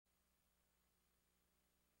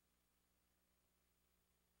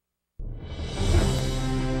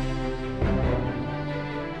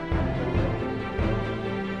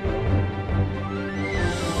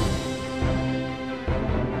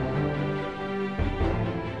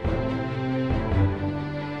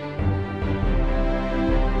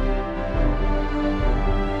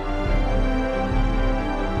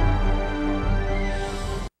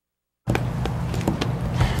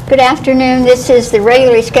Good afternoon. This is the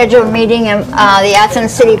regularly scheduled meeting of the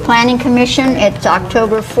Athens City Planning Commission. It's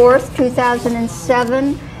October 4th,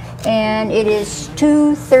 2007, and it is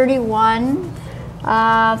 2:31.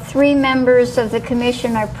 3 members of the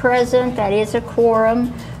commission are present. That is a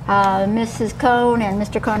quorum. Mrs. Cohn and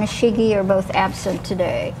Mr. Konishigi are both absent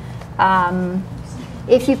today.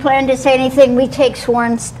 If you plan to say anything, we take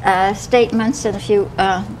sworn statements, and if you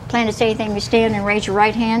plan to say anything, you stand and raise your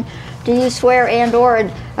right hand. Do you swear and or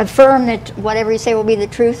affirm that whatever you say will be the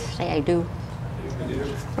truth? Say, I do. I do.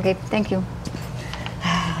 Okay, thank you.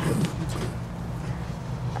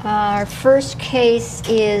 Our first case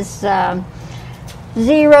is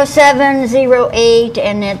 0708,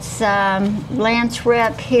 and it's Lance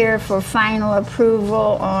Rep here for final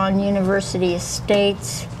approval on University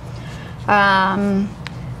Estates.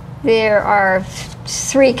 There are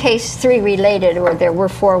 3 related, or there were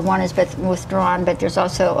 4. One is withdrawn, but there's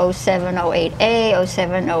also 0708A,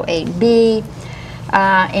 0708B,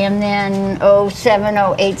 and then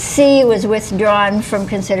 0708C was withdrawn from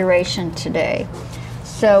consideration today.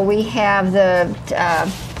 So we have the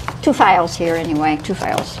 2 files here anyway, 2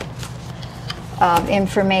 files of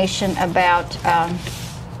information about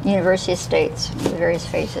University Estates, the various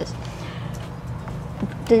phases.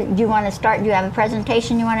 Do you want to start? Do you have a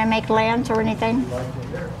presentation you want to make, Lance, or anything?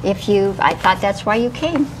 If you, I thought that's why you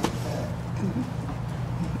came.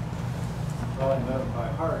 Well, I know it by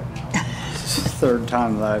heart now. This is the 3rd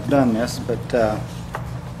time that I've done this, but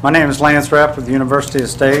my name is Lance Rep with University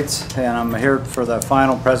Estates, and I'm here for the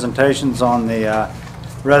final presentations on the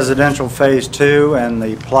residential Phase 2 and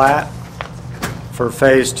the plat for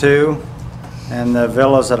Phase 2 and the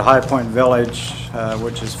villas at High Point Village,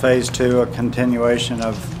 which is Phase 2, a continuation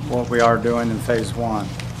of what we are doing in Phase 1.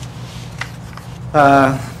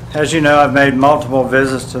 As you know, I've made multiple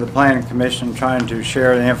visits to the Planning Commission trying to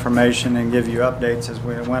share the information and give you updates as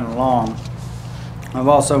we went along. I've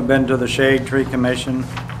also been to the Shade Tree Commission,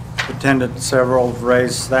 attended several of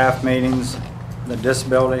Ray's staff meetings, the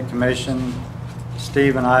Disability Commission.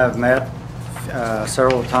 Steve and I have met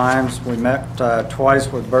several times. We met twice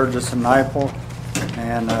with Burgess and Nipel,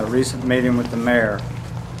 and a recent meeting with the mayor.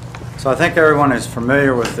 So I think everyone is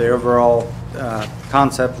familiar with the overall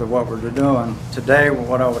concept of what we're doing. Today,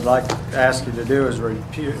 what I would like to ask you to do is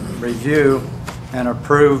review and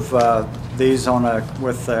approve these on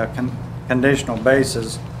with a conditional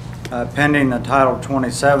basis, pending the Title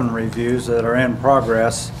 27 reviews that are in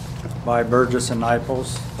progress by Burgess and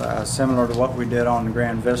Nipels, similar to what we did on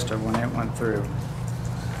Grand Vista when it went through.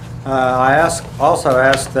 I also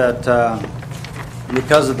asked that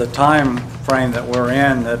because of the time frame that we're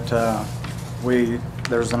in, that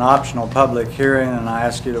there's an optional public hearing, and I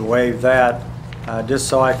ask you to waive that just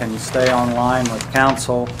so I can stay online with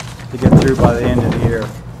council to get through by the end of the year.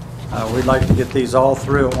 We'd like to get these all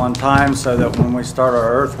through at one time so that when we start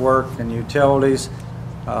our earthwork and utilities,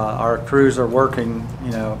 our crews are working,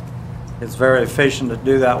 you know, it's very efficient to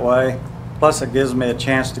do that way. Plus it gives me a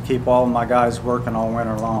chance to keep all of my guys working all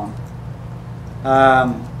winter long.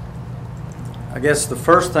 I guess the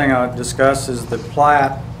first thing I would discuss is the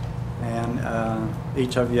plat, and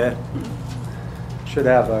each of you should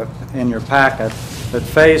have in your packet. But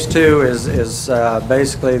Phase 2 is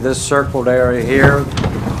basically this circled area here,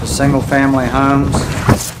 the single-family homes,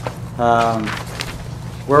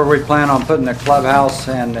 where we plan on putting the clubhouse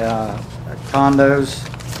and condos,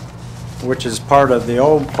 which is part of the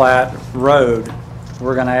old plat road.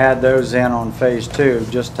 We're going to add those in on Phase 2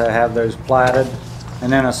 just to have those platted,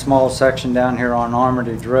 and then a small section down here on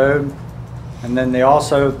Armitage Road. And then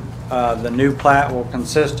the new plat will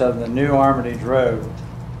consist of the new Armitage Road,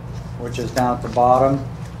 which is down at the bottom.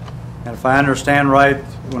 And if I understand right,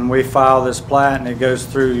 when we file this plat and it goes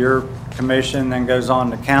through your commission, then goes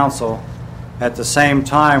on to council, at the same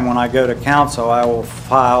time when I go to council, I will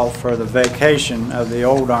file for the vacation of the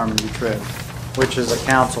old Armitage Road, which is a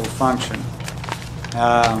council function.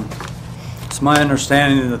 It's my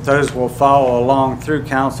understanding that those will follow along through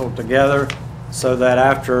council together, so that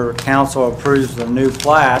after council approves the new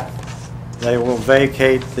plat, they will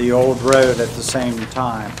vacate the old road at the same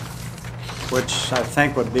time, which I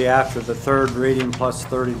think would be after the 3rd reading plus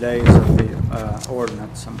 30 days of the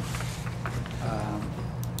ordinance.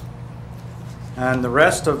 And the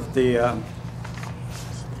rest of the,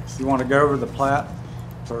 you want to go over the plat?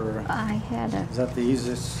 Or is that the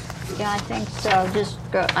easiest? Yeah, I think so. Just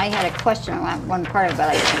go. I had a question on one part of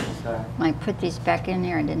it, but I put these back in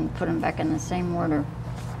there. I didn't put them back in the same order.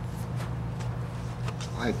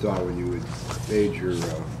 I thought when you had made your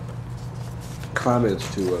comments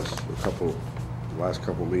to us last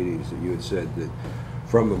couple meetings, that you had said that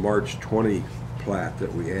from the March 20 plat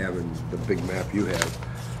that we have and the big map you have,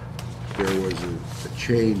 there was a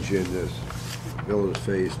change in this Village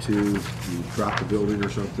Phase 2, you dropped the building or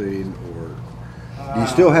something, or do you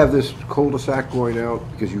still have this cul-de-sac going out?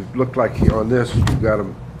 Because you look like on this, you've got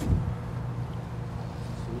them, So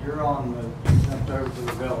you're on the, jumped over to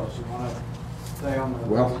the village. You want to stay on the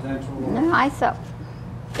Well- residential? No, I thought,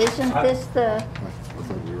 isn't this the,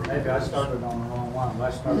 Maybe I started on the wrong one, but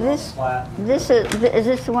I started on the this, flat. this is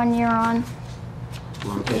this the one you're on?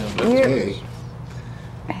 well, You're- okay.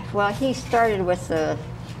 Well, he started with the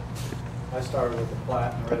I started with the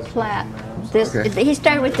flat and residential. plat. there. I'm This, sorry. Okay. he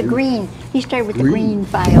started with the green. He started with the Green. green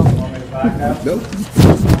file. Want me to back up? Nope.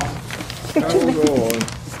 Go on.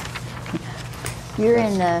 You're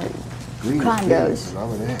in the Green is condos. big, and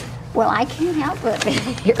I'm an A. Well, I can't help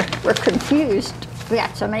it. We're confused. We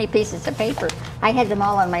got so many pieces of paper. I had them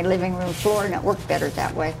all on my living room floor, and it worked better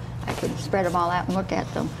that way. I could spread them all out and look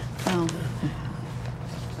at them. So,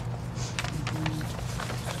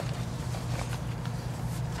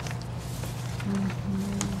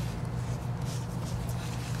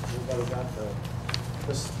 Everybody got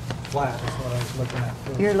this flat is what I was looking at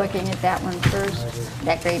first. you're looking at that one first.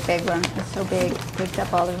 That great big one. It's so big. Takes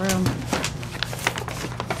up all the room.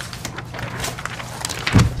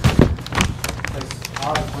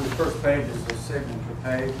 Obviously, the first page is the signature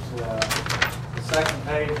page. The second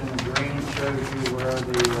page in the green shows you where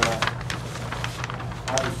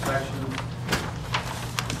all the sections.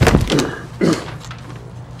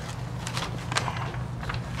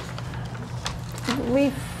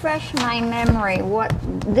 Refresh my memory. What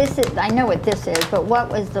this is? I know what this is, but what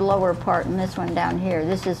was the lower part in this one down here?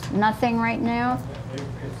 This is nothing right now.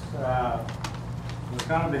 It's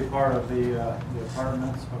going to be part of the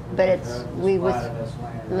apartments, But it's we was platted as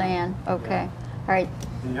land. land. Okay. All right.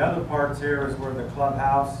 The other parts here is where the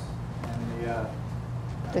clubhouse and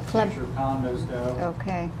The club- future condos go.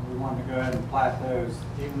 Okay. We wanted to go ahead and plat those,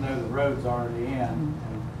 even though the road's already in. And,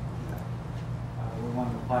 we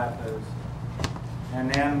wanted to plat those.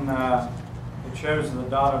 And then it shows the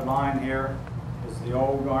dotted line here is the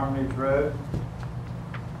old Armitage Road.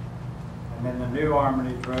 And then the new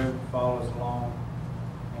Armitage Road follows along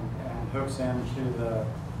and hooks into the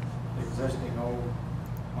existing old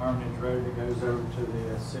Armitage Road that goes over to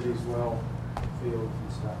the city's well fields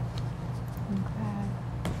and stuff. Okay.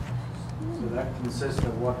 So that consists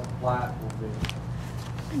of what the plat will be.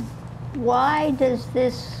 Why does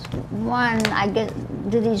this one? I guess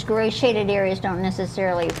do these gray shaded areas don't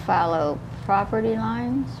necessarily follow property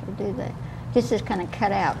lines, or do they? This is kind of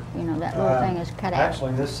cut out. You know, that little thing is cut out.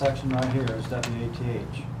 Actually, this section right here is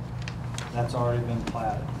WATH. That's already been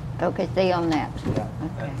platted. Okay, they own that. Yeah.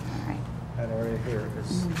 Okay. All right. That area here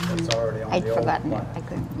is, it's already on I'd the old forgotten that. plat. I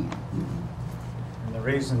couldn't. Yeah. And the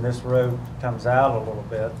reason this road comes out a little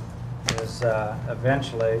bit is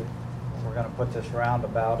eventually we're going to put this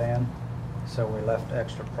roundabout in, so we left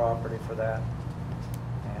extra property for that.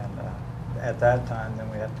 And at that time, then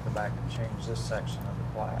we have to go back and change this section of the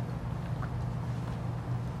plat.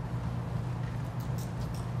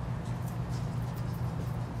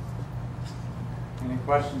 Any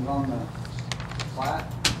questions on the plat?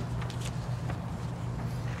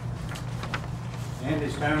 Andy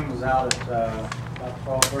Stone was out at about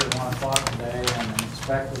 12:30, 1 o'clock today and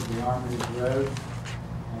inspected the Armitage Road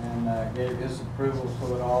and gave his approval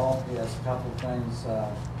to it all. He has a couple of things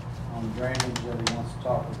on drainage that he wants to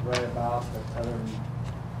talk with Ray about, but other than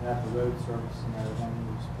that, the road surface and everything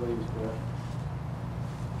he was pleased with.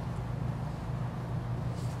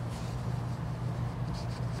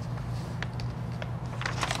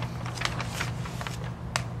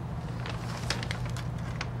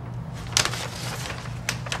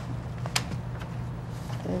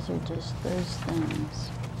 Those are just those things.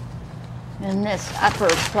 And this upper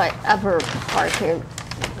part here,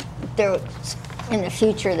 there, in the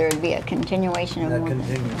future, there would be a continuation of That more.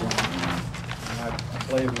 continues on. And I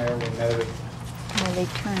believe Mayor will noted Where they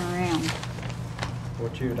turn around.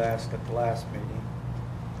 what you had asked at the last meeting.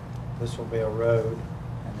 This will be a road,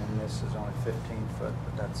 and then this is only 15 foot,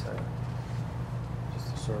 but that's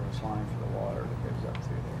just a service line for the water that goes up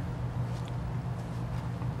through there.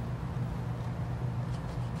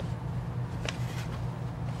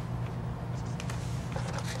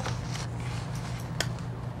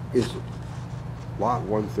 Is lot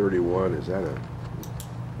 131, is that a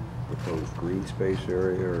proposed green space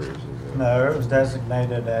area, or is it? No, it was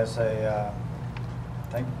designated as a,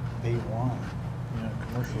 I think, B1,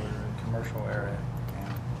 commercial area.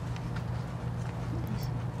 Yeah.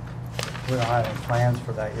 We don't have any plans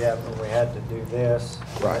for that yet, but we had to do this.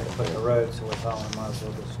 Right. To put the road, so we thought we might as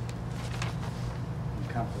well just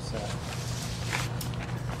encompass that.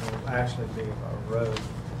 It will actually be a road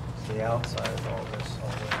to the outside of all this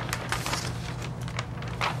already.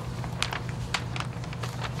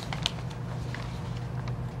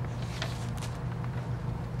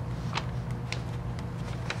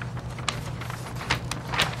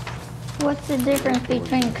 What's the difference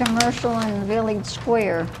between commercial and village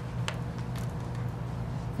square?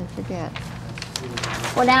 I forget.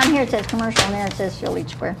 Well, down here it says commercial and there it says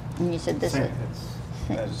village square. And you said this is,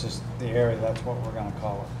 It's just the area, that's what we're gonna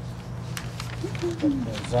call it. The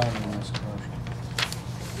zoning is commercial.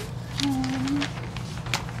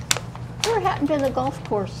 what happened to the golf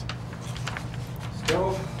course?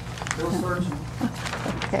 Still searching.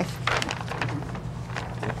 Okay.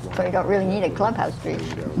 So you don't really need a clubhouse street.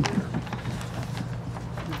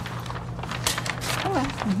 Oh,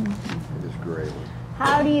 well. This gray one.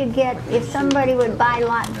 How do you get, if somebody would buy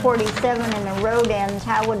lot 47 and the road ends,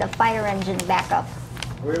 how would a fire engine back up?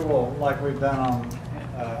 We will, like we've done on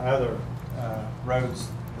other roads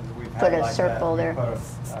that we've had Put a like circle that, there. we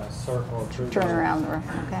put a circle through. Turn around,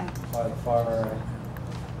 okay. By the fire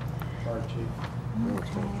chief.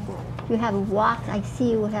 You have walks, I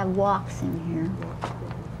see you have walks in here.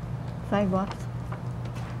 Sidewalks.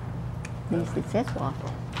 At least it says walk.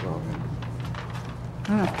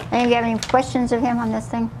 Any, you have any questions of him on this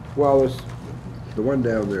thing? Well, the one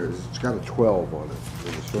down there, it's got a 12 on it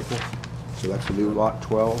in the circle. So that's a new lot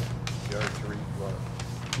 12?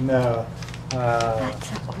 No,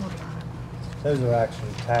 That's an old lot. those are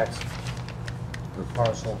actually tax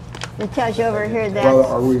parcel. It tells you over here Well, that,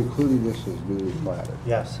 are we including this as newly platted?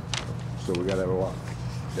 Yes, So we gotta have a lot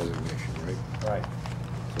designation, right? right.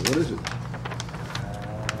 So what is it?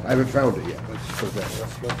 I haven't found it yet. Let's put that.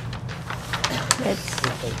 Let's look, it's,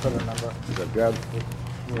 if they put a number. Because I've got,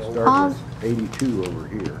 We'll- start with 82 over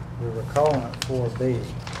here. We were calling it 4B.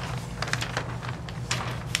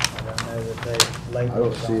 I don't know that they I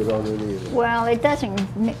labeled don't see it on any of it. well, it doesn't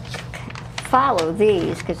follow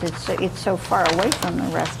these because it's so far away from the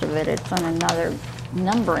rest of it. It's on another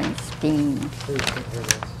numbering scheme. Here it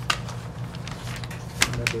is.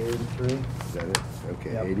 Maybe 83. Is that it?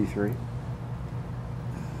 Okay, Yep. 83?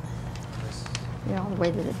 This- You're all the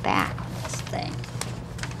way to the back on this thing.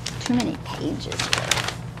 Too many pages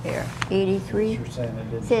here. 83? You're saying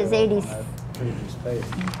it didn't Says show up 80. on that previous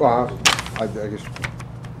page. Well, I guess,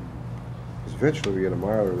 because eventually we get a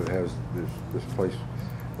miler that has this place,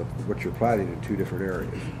 what you're platting in two different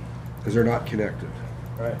areas. Because they're not connected,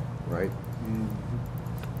 Right. right?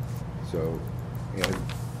 So, and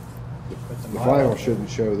But the final shouldn't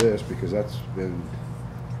show this because that's been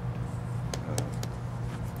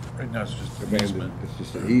Right now, it's just an abandoned. easement. It's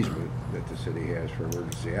just an easement that the city has for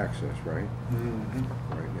emergency access, right?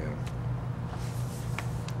 Right now.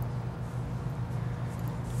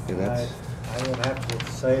 And that's, I would have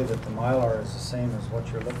to say that the Mylar is the same as what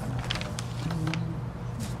you're looking at there.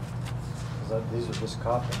 Because these are just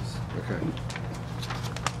copies. okay.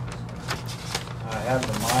 I have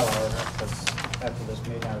the Mylar because after this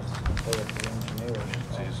meeting I was just going to take it to the engineer.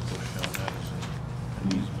 See, it's still showing that as an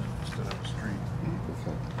easement instead of a street.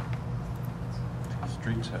 Okay.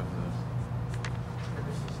 Streets have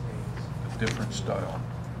the different style,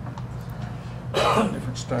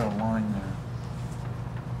 different style line there.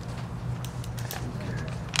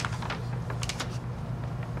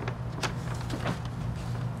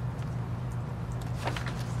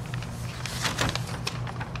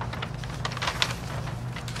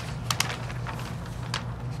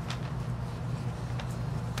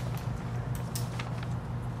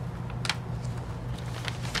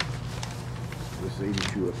 This is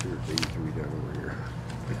 82 up here, it's 83 down over here.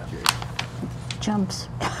 Okay. Jumps.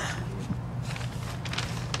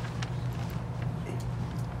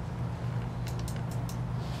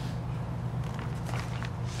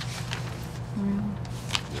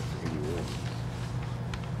 That's 81.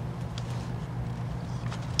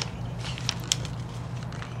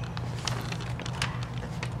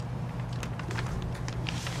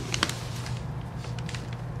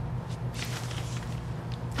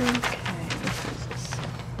 Okay,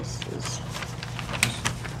 this is,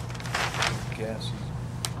 Gases.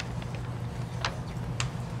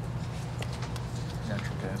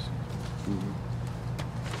 Natural gas.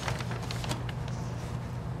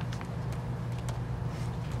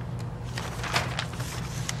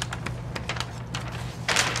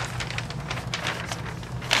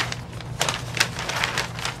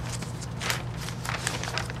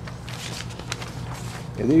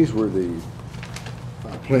 And these were the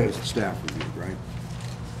plans that staff reviewed, right?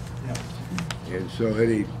 Yeah. And so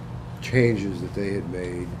any changes that they had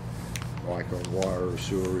made, like on water or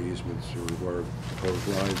sewer easements or where proposed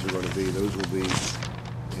lines are going to be, those will be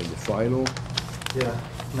in the final? Yeah.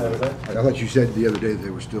 No, that, I thought you said the other day that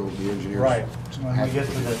they were still, the engineers. right. When have we get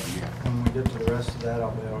to put the, it together. when we get to the rest of that,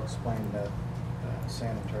 I'll be able to explain the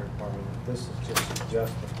sanitary part of it. This is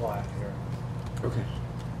just the plat here. Okay.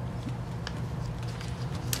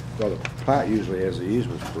 Well, the plat usually has the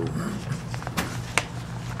easements for water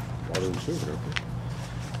and sewer, don't they?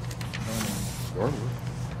 Normally.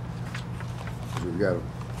 'Cause we've got,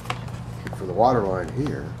 for the water line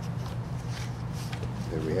here,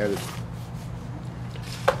 and we had it,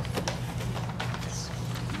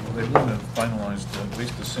 Well, they wouldn't have finalized at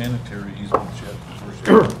least the sanitary easements yet.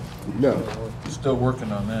 We're no, still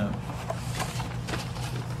working on that.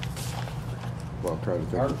 well, I'm trying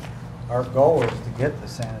to Our, think. our goal is to get the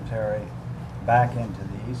sanitary back into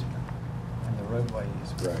the easement, in the roadway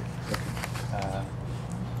easement. Right.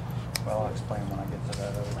 Well, I'll explain when I get to that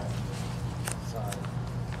other side.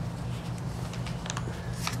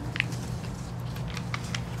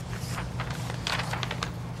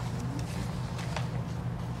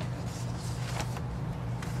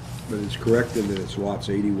 But it's correct in that it's lots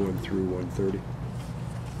 81 through 130.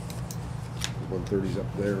 130's up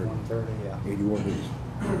there, and 130, yeah. 81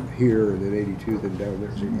 is here, and then 82, then down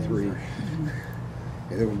there's 83. And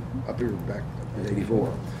then up here, back at 84.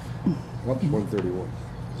 Up to 131.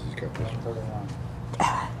 This has got this. 131.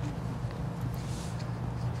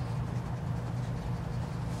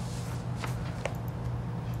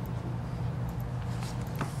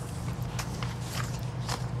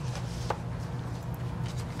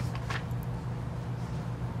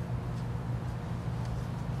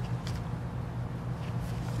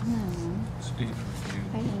 Steve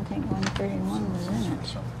I reviewed didn't think 131 was in it.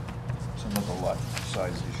 some of the lot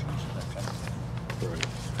size issues and that kind of thing. Right.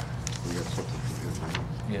 We got something from him.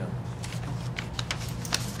 Right? Yeah.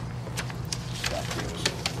 Scott gave us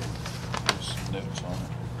some notes on it.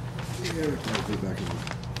 Yeah, I'll put it back in the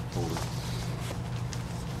folder.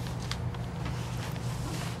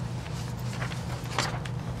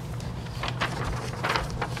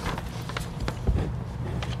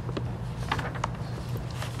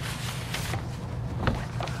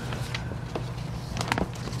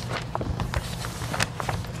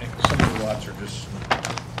 Some of the lots are just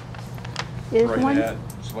Is right one, at,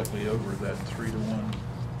 slightly over that 3-to-1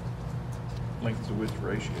 length to width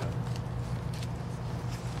ratio.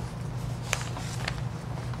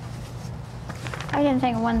 I didn't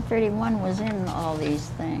think 131 was in all these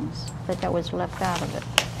things, but that was left out of it.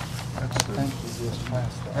 That's I think you just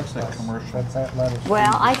passed that. That's that commercial. That's that letter.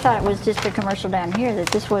 Well, I thought it was just a commercial down here, that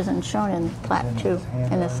this wasn't shown in plat in 2, his in the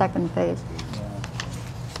handout. second page. Yeah.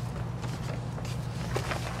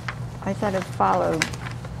 I thought it followed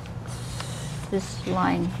this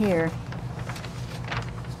line here.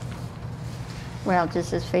 Well, it just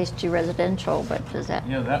says phase 2 residential, but does that?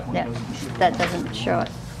 Yeah, that one that- doesn't show That it. doesn't show it,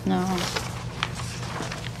 no.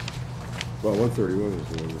 Well, 131 is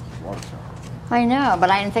the one with the water tower. I know, but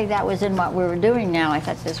I didn't think that was in what we were doing now. I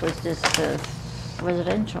thought this was just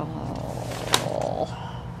residential.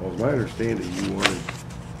 Well, as my understanding, you wanted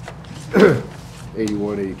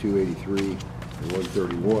 81, 82, 83, and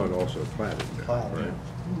 131 also platted now, Platted. right?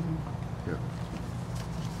 Yeah.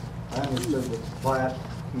 I understood that the plat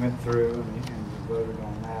went through and you voted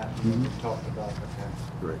on that, and then we talked about, okay.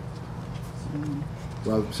 Right.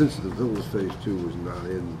 Well, since the village phase 2 was not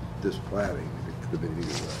in this platting, it could have been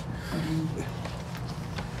either way.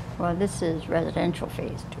 Well, this is residential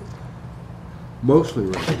phase 2. Mostly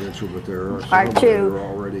residential, but there are some R2. that are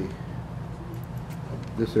already,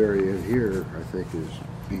 this area in here, I think, is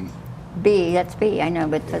B. B, that's B, I know,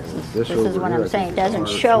 but Yeah, this this is over what here, I'm I saying. It think is doesn't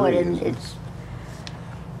show it, R3, and isn't it? it's,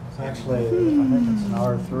 It's actually, I think it's an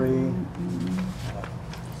R3.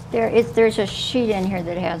 there's a sheet in here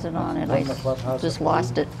that has it on it. I On the clubhouse just approved?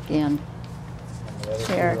 lost it again. And the other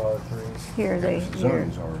two There. are R3s. Here, The here.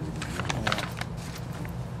 zoning's already. Yeah.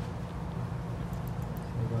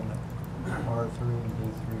 We're going to R3 and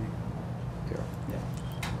B3. Yeah.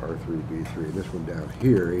 Yeah. R3, B3, and this one down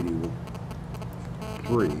here,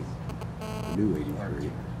 83, the new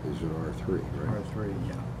 83, is an R3, right? R3,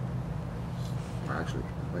 yeah. Or actually,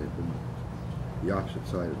 it might have been the opposite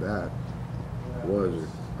side of that was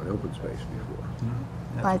an open space before.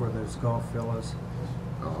 I- That's where those golf villas.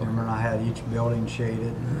 Oh, Remember, I had each building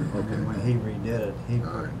shaded, and Okay. then when he redid it, he All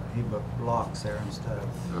put, right. he put blocks there instead of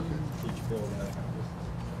Okay, each building.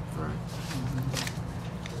 right.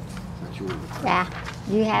 That's yours. Yeah,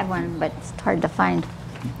 you have one, but it's hard to find.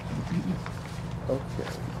 Okay,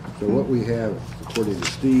 so what we have, according to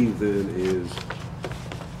Steve, then, is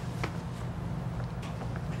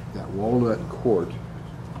that Walnut Court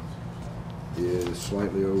is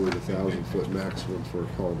slightly over the 1,000-foot maximum for a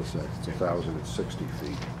cul-de-sac. It's 1,060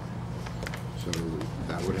 feet. So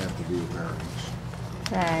that would have to be a variance.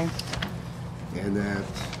 Okay. And that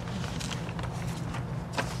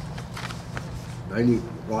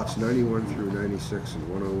lots 91 through 96 and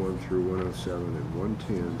 101 through 107 and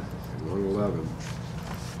 110 and 111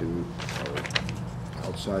 to,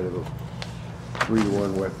 outside of a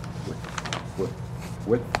 3-to-1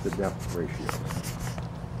 width to depth ratio. So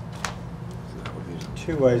that would be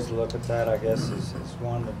Two ways to look at that, I guess, is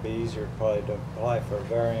one, it'd be easier probably to apply for a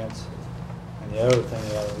variance. And the other thing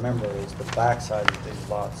you gotta remember is the backside of these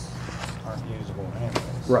lots aren't usable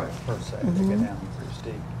anyways. Right. Per se, they get down pretty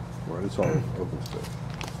steep. Well, it's all open space.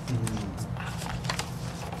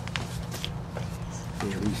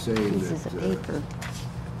 And he's saying Pieces of that, paper.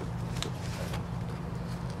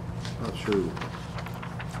 not sure, the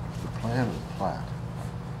plan or the plat?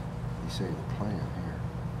 He's saying the plan here.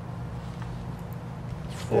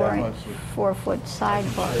 Yeah. 4-foot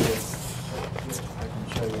sidewalk. I can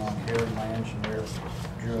show you on here, my engineer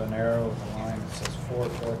drew an arrow with a line that says 4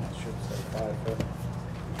 foot, and it should say 5 foot,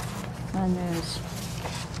 And there's,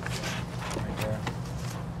 right there.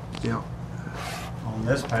 Yeah. On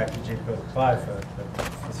this package, he put 5 foot, but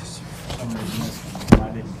for some reason, I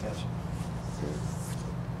didn't catch it.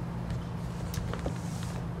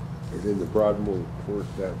 And then the Broadmoor Court,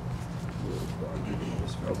 that,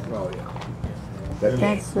 oh, yeah.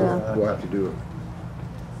 That's, We'll have to do it.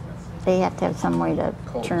 they have to have some way to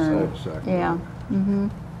turn. Cul-de-sac. Yeah. Mm-hmm.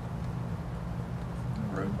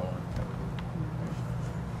 Road bond.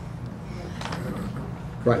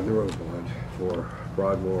 Right, the road bond for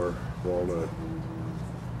Broadmoor, Walnut,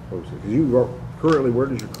 Homestead. 'Cause you, currently, where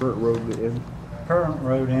does your current road end? Current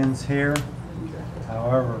road ends here.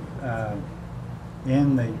 However,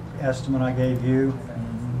 in the estimate I gave you,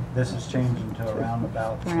 this is changing to a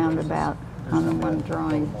roundabout. Roundabout on the one There's a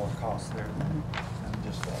drawing. little more cost there than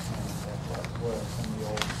just that handicap as well, some of the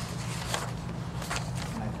old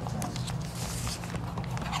makeup ones.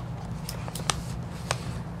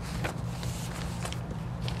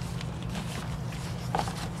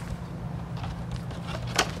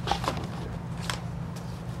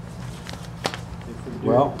 If we do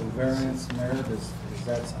Well- the variance in there, is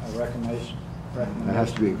that a recommendation? That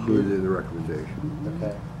has to be included in the recommendation.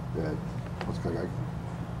 Okay. That, what's going on?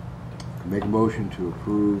 Make a motion to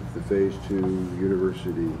approve the Phase 2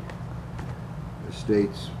 University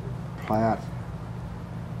Estates plat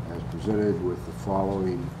as presented with the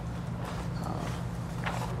following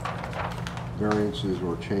variances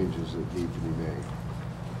or changes that need to be made.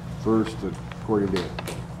 First, according to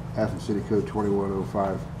Athens City Code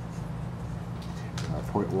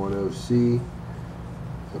 2105.10C,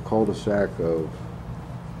 the cul-de-sac of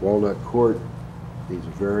Walnut Court needs a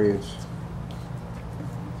variance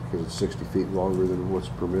because it's 60 feet longer than what's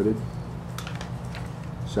permitted.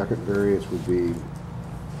 Second variance would be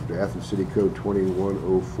the Athens City Code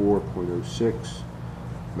 2104.06,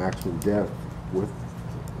 maximum depth width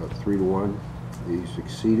of 3-to-1. These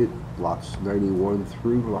exceeded lots 91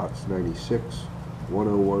 through lots 96,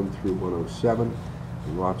 101 through 107,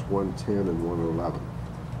 and lots 110 and 111.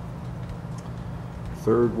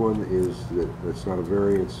 Third one is that it's not a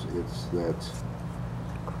variance, it's that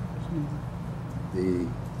the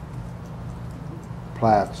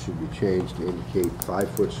plats should be changed to indicate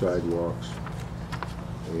 5-foot sidewalks,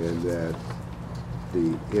 and that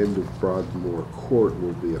the end of Broadmoor Court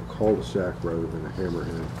will be a cul-de-sac rather than a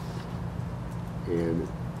hammerhead, and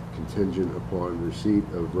contingent upon receipt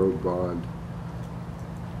of road bond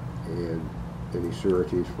and any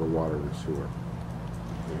sureties for water and sewer.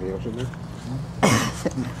 Anything else in there?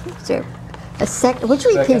 So, a sec, would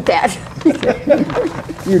you repeat that?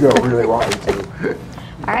 You don't really want me to.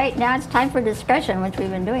 All right, now it's time for discussion, which we've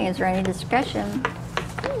been doing. Is there any discussion?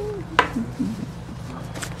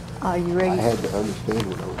 Are you I ready? had to understand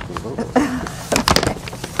what I was going to vote.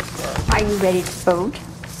 Are you ready to vote?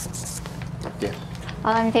 Yes.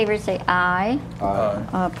 All in favor say aye. Aye.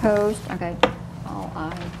 Opposed? Okay, all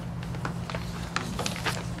aye.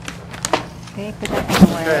 Okay, put that one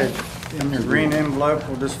away. Okay, in your green envelope,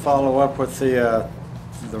 we'll just follow up with the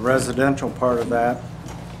residential part of that.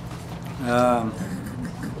 Let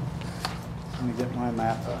me get my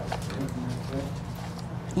map up.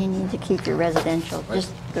 You need to keep your residential,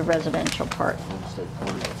 just the residential part.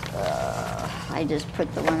 I just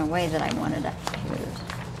put the one away that I wanted to use.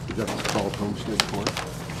 Is that called Homestead Court?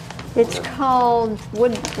 It's called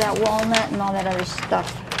that walnut and all that other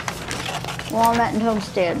stuff. Walnut and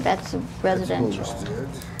Homestead, that's residential. Homestead.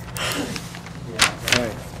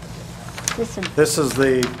 Okay. Listen, This is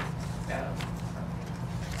the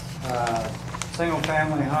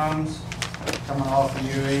single-family homes coming off of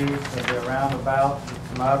UE. There'll be a roundabout, you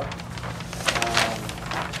come up.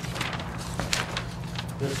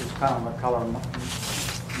 This is kind of a color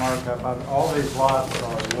markup. All these lots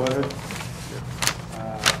are wooded.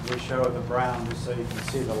 We show the brown just so you can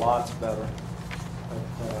see the lots better.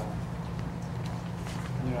 But,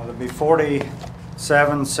 you know, there'll be 40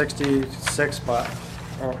 66 by,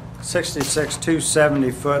 or 66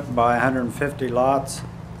 270 foot by 150 lots,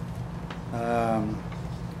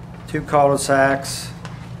 2 cul-de-sacs.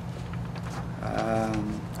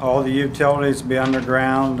 All the utilities will be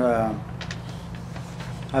underground.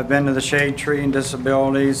 I've been to the Shade Tree and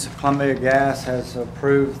Disabilities. Columbia Gas has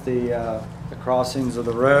approved the crossings of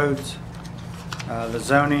the roads. The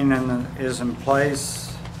zoning is in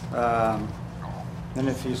place. Then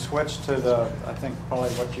if you switch to the, I think probably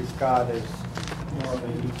what you've got is more of a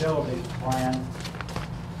utilities plan.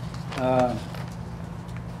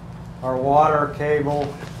 Our water,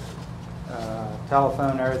 cable,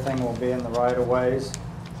 telephone, everything will be in the right of ways.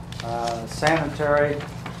 Sanitary,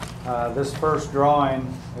 this first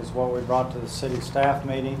drawing is what we brought to the city staff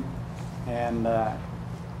meeting, and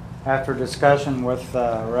after discussion with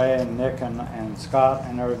Ray and Nick and Scott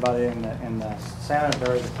and everybody in the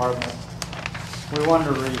sanitary department, we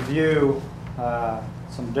wanted to review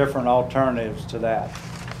some different alternatives to that.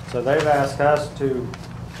 So they've asked us to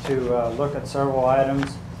look at several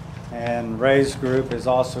items, and Ray's group is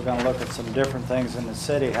also going to look at some different things in the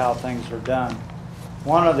city, how things are done.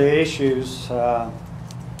 One of the issues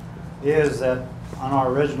is that on our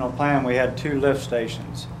original plan we had 2 lift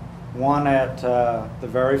stations. One at the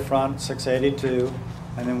very front, 682,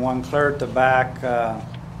 and then one clear at the back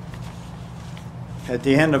at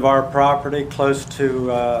the end of our property, close to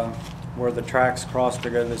where the tracks cross to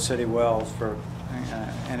go to the city wells,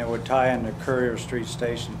 and it would tie into Courier Street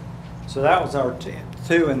Station. So that was our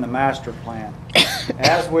 2 in the master plan.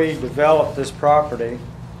 As we developed this property,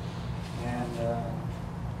 and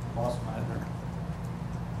lost my other,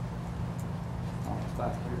 oh, it's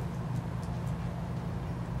back here.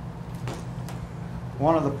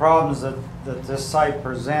 One of the problems that this site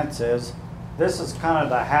presents is this is kind of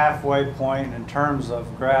the halfway point in terms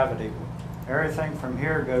of gravity. Everything from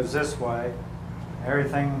here goes this way.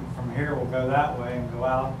 Everything from here will go that way and go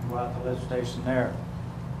out the lift station there.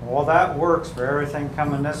 Well, that works for everything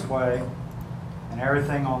coming this way and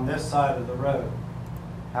everything on this side of the road.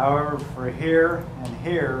 However, for here and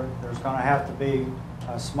here, there's going to have to be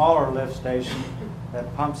a smaller lift station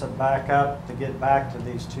that pumps it back up to get back to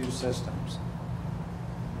these 2 systems.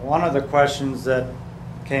 One of the questions that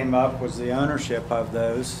came up was the ownership of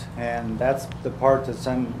those, and that's the part that's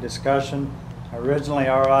in discussion. Originally,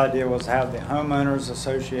 our idea was to have the homeowners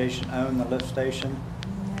association own the lift station.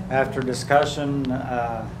 After discussion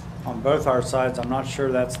on both our sides, I'm not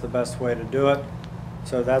sure that's the best way to do it.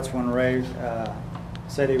 So that's when Ray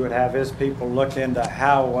said he would have his people look into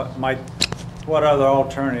what other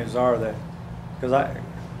alternatives are there. Because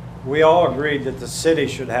we all agreed that the city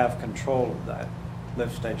should have control of that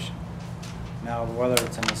lift station. Now, whether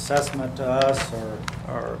it's an assessment to us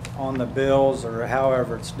or on the bills or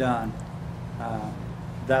however it's done,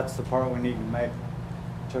 that's the part we need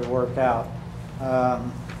to work out. I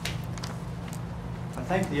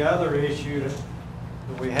think the other issue that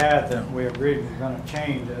we had that we agreed was going to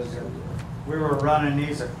change is that we were running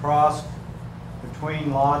these across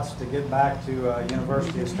between lots to get back to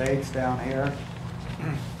University Estates down here.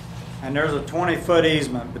 And there's a 20-foot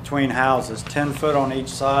easement between houses, 10 foot on each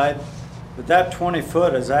side. But that 20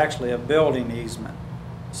 foot is actually a building easement.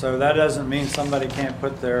 So that doesn't mean somebody can't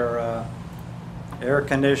put their air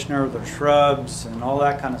conditioner, their shrubs, and all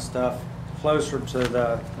that kind of stuff closer to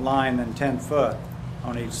the line than 10 foot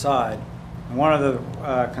on each side. And one of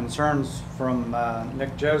the concerns from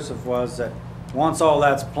Nick Joseph was that once all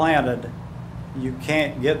that's planted, you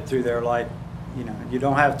can't get through there like, you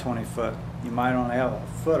don't have 20 foot. You might only have a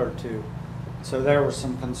foot or 2. So there was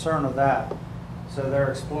some concern of that. So they're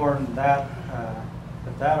exploring that,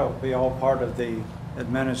 but that'll be all part of the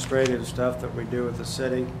administrative stuff that we do with the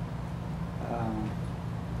city.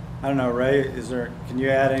 I don't know, Ray, can you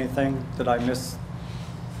add anything that I missed?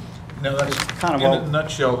 No, that's kind of in a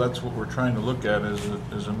nutshell. That's what we're trying to look at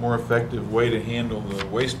is a more effective way to handle the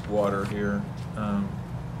wastewater here,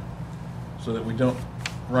 so that we don't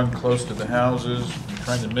run close to the houses. We're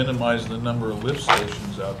trying to minimize the number of lift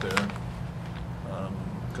stations out there,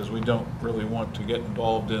 because we don't really want to get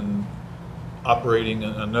involved in operating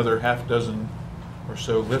another half dozen or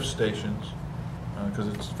so lift stations, because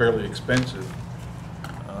it's fairly expensive.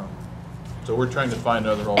 So we're trying to find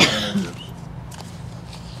other alternatives.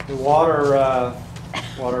 The water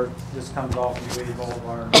just comes off Lee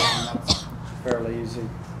Boulevard, and that's fairly easy. In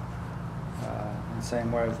the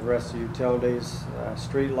same way with the rest of the utilities,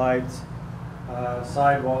 street lights,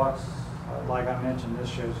 sidewalks. Like I mentioned, this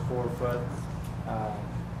shows 4 foot.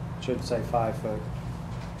 Should say 5 foot,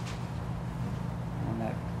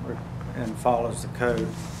 and follows the code.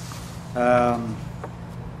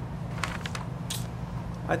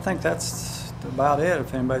 I think that's about it,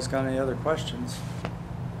 if anybody's got any other questions.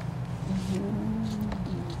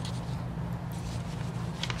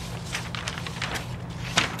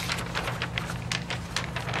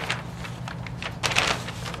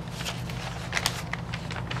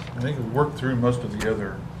 I think we worked through most of the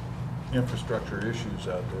other infrastructure issues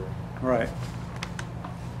out there. Right.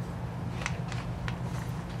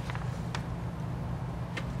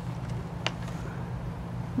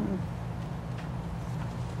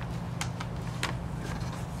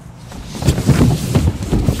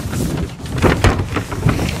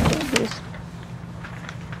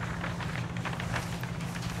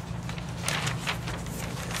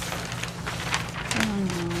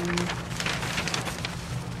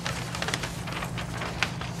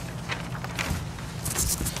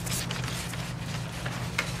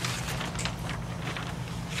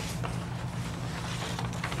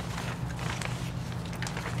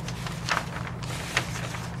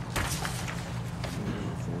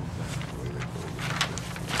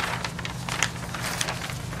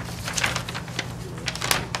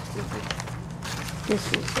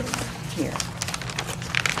 This is here.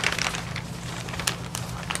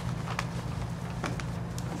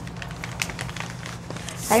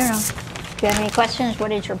 I don't know. Do you have any questions?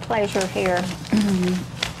 What is your pleasure here?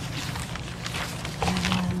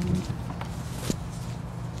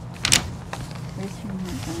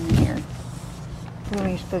 What are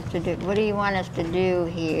you supposed to do? What do you want us to do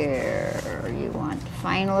here? You want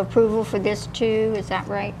final approval for this too? Is that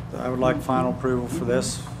right? I would like final approval for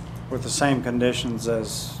this with the same conditions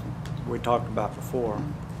as we talked about before.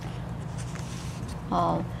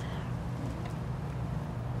 Oh,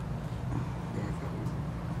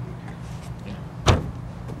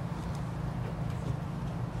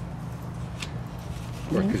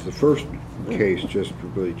 Because the first case just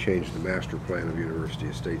really changed the master plan of University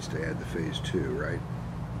Estates to add the phase 2, right?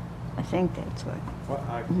 I think that's what.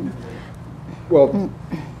 Well,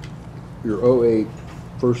 your 08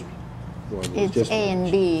 first one was It's just A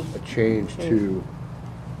and B. a change to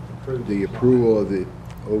the approval of the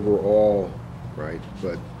overall, right?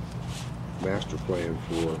 But master plan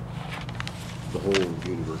for the whole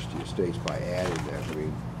University Estates by adding that, I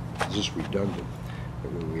mean, it's just redundant.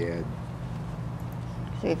 But when we add.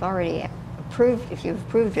 So you've already approved, if you've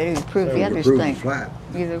approved it, you've approved So the you've other approved thing. the plat.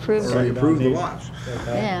 You've approved So you it. approved the lots.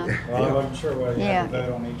 Yeah. Well, I wasn't sure whether you had to Yeah.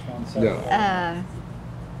 vote on each one No. separately.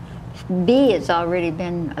 B has already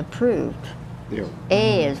been approved. Yeah.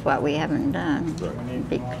 A is what we haven't done. Right. We need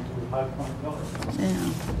Be- one to High Point Building.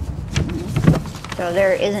 Yeah. So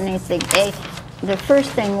there isn't anything, A, the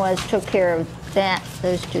first thing was, took care of that,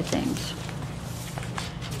 those two things.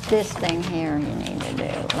 This thing here you need to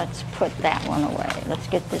do, let's put that one away. Let's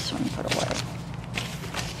get this one put away.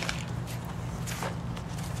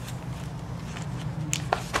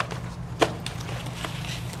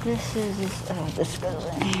 This goes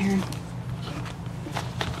in here.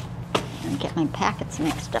 And get my packets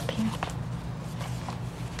mixed up here.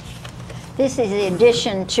 This is the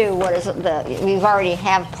addition to what is we've already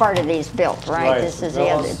have part of these built, right? This is the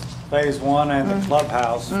Well, other. it's Phase 1 and the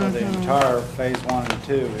clubhouse for the entire Phase 1 and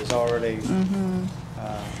 2 is already,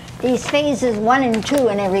 These phases 1 and 2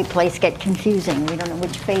 in every place get confusing. We don't know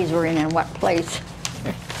which phase we're in and what place.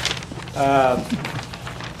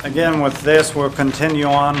 again, with this, we'll continue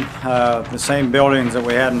on the same buildings that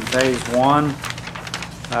we had in Phase 1.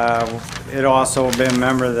 It'll also be a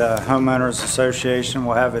member of the Homeowners Association,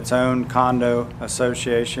 will have its own condo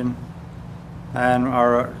association, and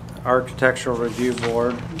our Architectural Review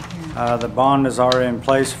Board. The bond is already in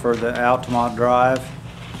place for the Altamont Drive.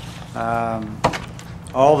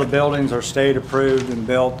 All the buildings are state approved and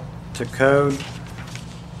built to code.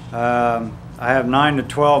 I have 9 to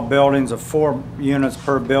 12 buildings of 4 units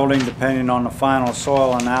per building depending on the final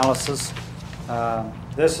soil analysis.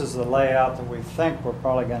 This is the layout that we think we're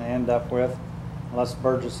probably going to end up with, unless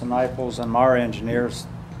Burgess and Naples and our engineers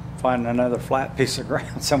find another flat piece of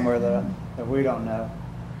ground somewhere that we don't know.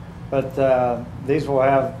 But these will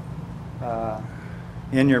have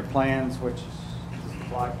in your plans, which is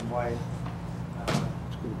black and white.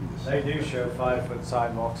 They do show 5-foot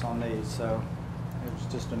sidewalks on these, so it was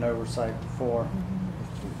just an oversight before.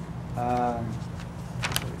 The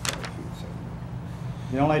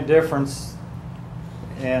only difference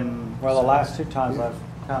in, well, the last 2 times I've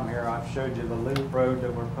come here, I've showed you the loop road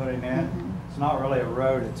that we're putting in. It's not really a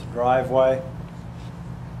road, it's a driveway.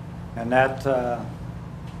 And that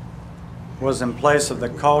was in place of the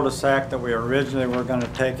cul-de-sac that we originally were going to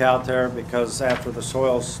take out there, because after the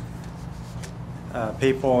soils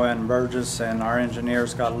people in Burgess and our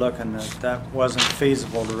engineers got looking, that wasn't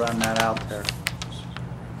feasible to run that out there.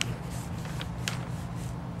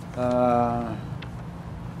 I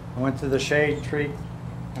went to the Shade Tree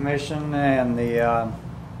Commission and the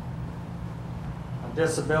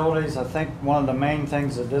disabilities. I think one of the main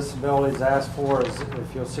things the disabilities asked for is,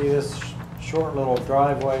 if you'll see this short little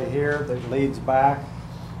driveway here that leads back,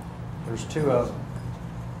 there's two of them.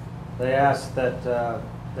 They asked that,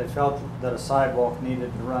 they felt that a sidewalk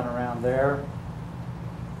needed to run around there.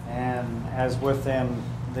 And as within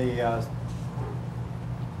the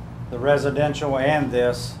residential and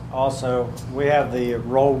this, also, we have the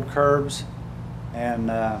rolled curbs, and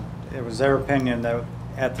it was their opinion that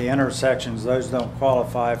at the intersections, those don't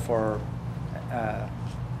qualify for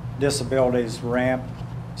disabilities ramp,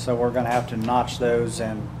 so we're going to have to notch those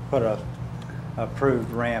and put a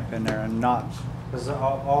approved ramp in there, and not, because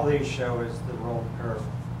all these show is the rolled curb.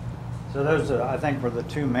 So those, I think, were the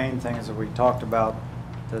two main things that we talked about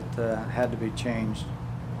that had to be changed.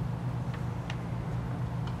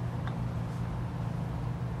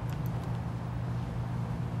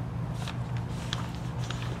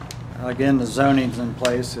 Again, the zoning's in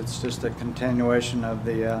place. It's just a continuation of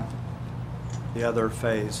the other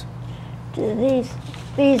phase.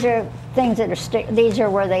 These are things that are these are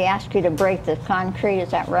where they ask you to break the concrete.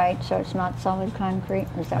 Is that right? So it's not solid concrete.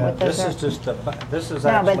 Is that what those are? This is just this is no,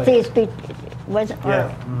 actually. but these was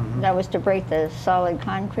Yeah. that was to break the solid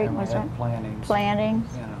concrete. And we Was had that plantings.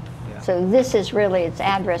 plantings? You know, yeah. So this is really, its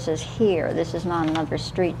address is here. This is not another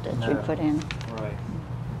street that you No. put in. Right.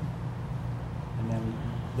 And then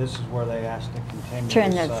this is where they asked to continue.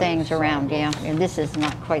 Turn the the things around, yeah. sidewalks. And this is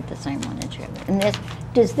not quite the same one that you have. And this,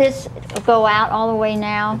 does this go out all the way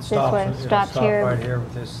now? It This way, it'll stops stop here? right here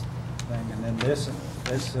with this thing, and then this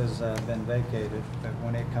has been vacated, but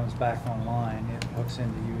when it comes back online, it hooks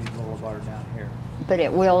into UE Boulevard down here. But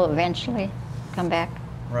it will eventually come back?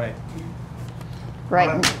 Right.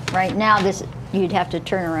 Right now, this, you'd have to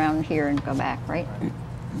turn around here and go back, right?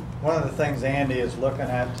 One of the things Andy is looking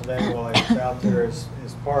at today while he's out there is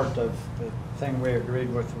part of the thing we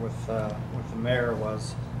agreed with the mayor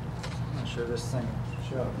was, I'm not sure this thing will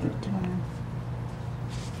show.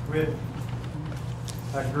 We had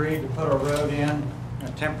agreed to put a road in, a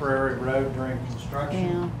temporary road during construction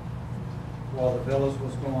Yeah. while the village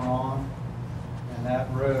was going on. And that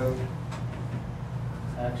road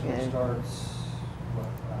actually Okay. starts, what,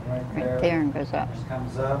 right Right there? there and goes up. And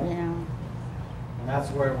comes up. Yeah. And that's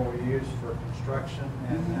where we'll use for construction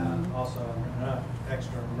and also an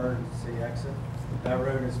extra emergency exit. That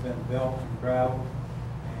road has been built and gravelled,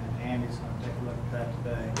 and Andy's going to take a look at that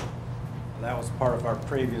today. That was part of our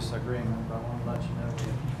previous agreement, but I want to let you know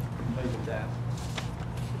we completed that.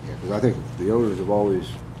 Yeah, because I think the owners of all these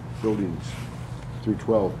buildings through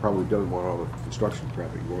 12 probably don't want all the construction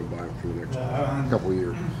traffic going by them for the next couple of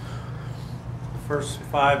years. The first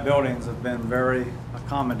 5 buildings have been very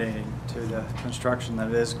accommodating to the construction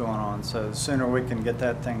that is going on, so the sooner we can get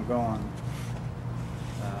that thing going.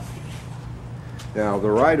 Now, the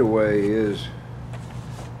right-of-way is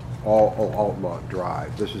all Altamont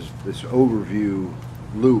Drive. This overview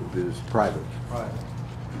loop is private. Right.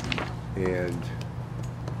 And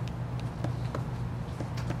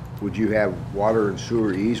would you have water and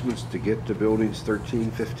sewer easements to get to buildings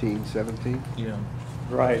 13, 15, 17? Yeah.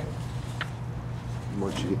 Right.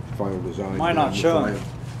 Once you get the final design? Might not show it.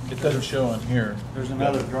 It doesn't show on here. There's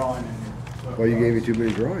another drawing in here. Well, you gave me too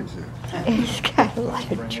many drawings then. He's got a lot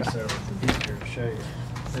of Bring this trouble. over to these here to show you.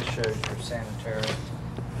 This shows your sanitary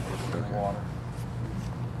and water.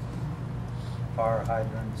 Fire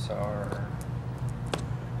hydrants are,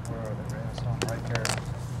 where are they? It's on right there.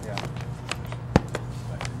 Yeah.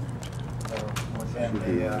 They're within Should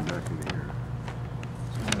be the, back in here.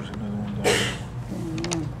 There's another one down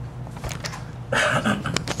there.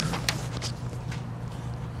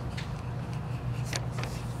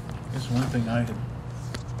 It's one thing I had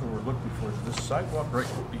overlooked before, is this sidewalk right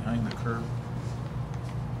behind the curb?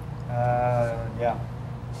 yeah.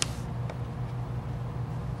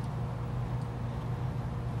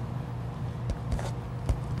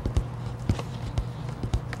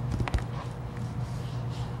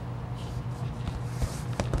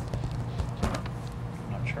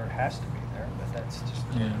 I'm not sure it has to be there, but that's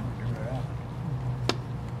just the way Yeah. we figure it out.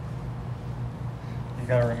 You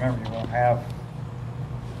gotta remember, you won't have,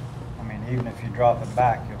 I mean, even if you drop it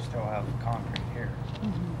back, you'll still have the concrete here.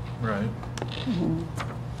 Right.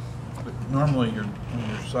 But normally when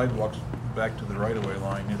your sidewalk's back to the right-of-way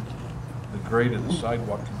line, the grade of the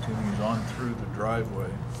sidewalk continues on through the driveway,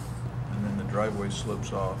 and then the driveway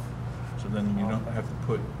slips off. So then you don't have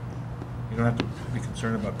to be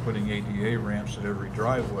concerned about putting ADA ramps at every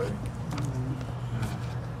driveway.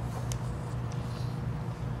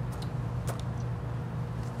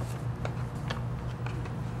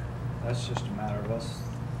 That's just a matter of us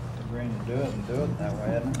agreeing to do it and do it that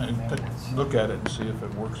way, isn't it? I mean, it's- Look at it and see if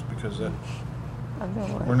it works, because that,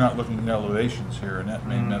 Otherwise- we're not looking at elevations here, and that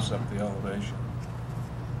may mess up the elevation.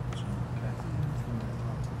 So,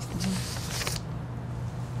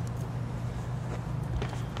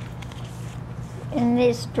 In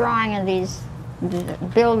this drawing of these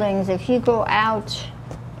buildings, if you go out,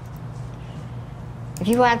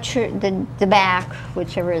 the back,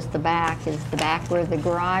 whichever is the back where the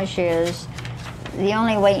garage is, the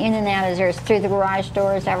only way in and out is through the garage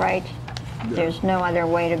door, is that right? Yeah. There's no other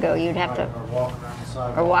way to go, you'd have to, Or walk around the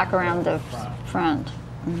sidewalk. or walk around the front. front.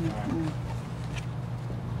 And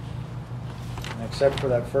except for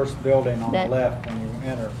that first building on the That- left, when you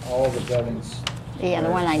enter, all the buildings. Yeah, the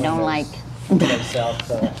one I don't like. Face out,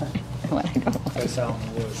 The one I don't like. face out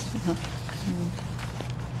in the woods.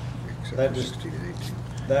 Except That for just- 16 and 18.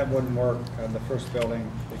 That wouldn't work on the first building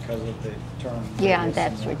because of the turn. Yeah, radius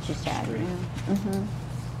that's in the what you said, street. yeah. Mhm.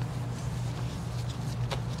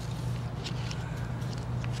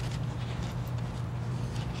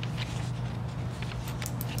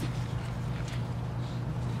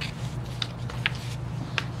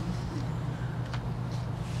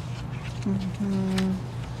 Mhm.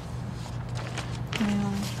 Yeah.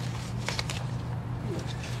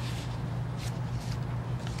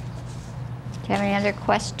 Do you have any other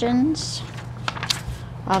questions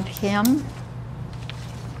of him?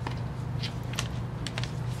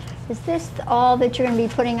 Is this all that you're going to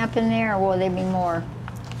be putting up in there, or will there be more?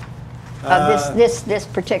 Of this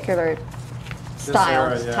particular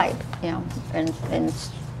style, area, yeah. type, you know, and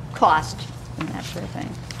cost and that sort of thing.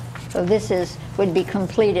 So this would be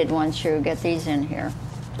completed once you get these in here.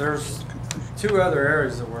 There's two other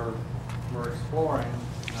areas that we're exploring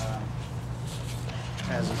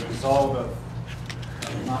as a result of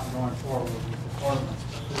not going forward with apartments,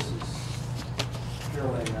 but this is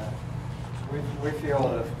purely, we feel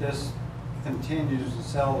that if this continues to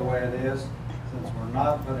sell the way it is, since we're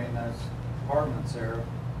not putting those apartments there,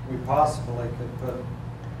 we possibly could put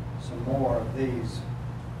some more of these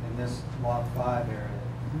in this lot 5 area.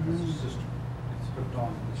 It's just, it's hooked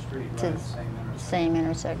onto the street, right, at the same intersection. Same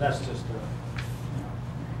intersection. That's just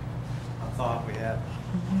a thought we had.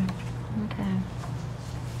 Okay.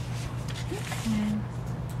 Okay.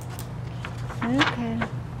 Okay.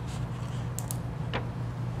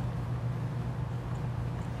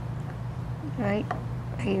 All right,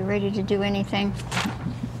 are you ready to do anything?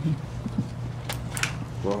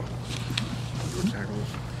 Well, we'll tackle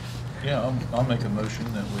this. Yeah, I'll make a motion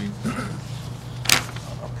that we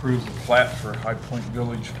approve the plat for High Point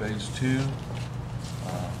Village Phase 2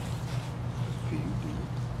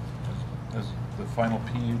 PUD. as the final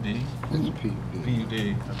PUD. It's PUD.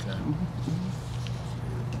 PUD, okay.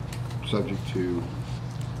 Subject to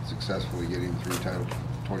successfully getting through Title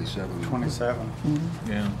 27. 27.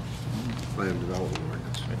 Yeah, Land development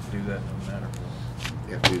ordinance. we have to do that no matter what.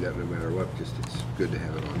 You have to do that no matter what, just it's good to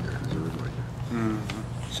have it on there as a reminder.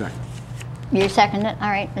 Second. You second it? All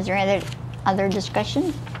right, is there any other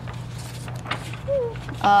discussion?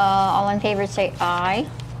 All in favor say aye.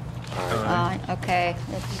 Aye. Okay,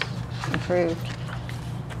 it's approved.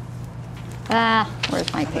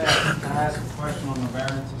 Where's my paper? Can I ask a question on the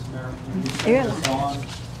variances, Mayor? When you take Yeah. this on,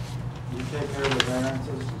 you take care of the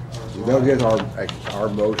variances? or- They'll get our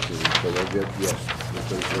motion, so they'll get, yes, get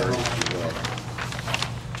those variances as well.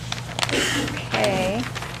 Okay.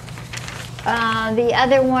 The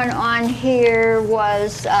other one on here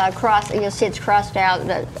was you'll see it's crossed out,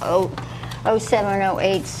 that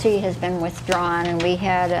 0708C has been withdrawn, and we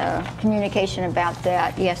had a communication about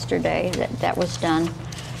that yesterday, that was done.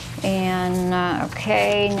 And,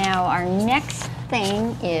 okay, now our next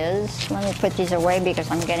thing is, let me put these away because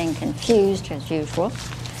I'm getting confused as usual.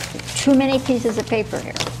 Too many pieces of paper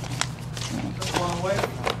here.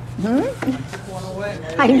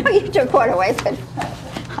 I know you took one away, but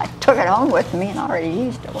I took it home with me and already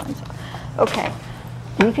used it once. Okay,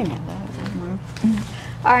 you can have that.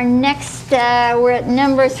 Our next, we're at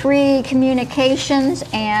number 3, communications,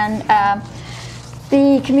 and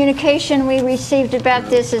the communication we received about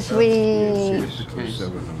this is Yes,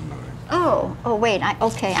 0709. oh, wait,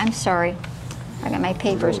 okay, I'm sorry. I got my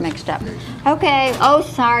papers mixed up. Okay, oh,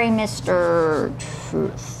 sorry, Mr.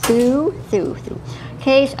 Thu.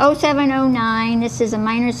 Case 0709, this is a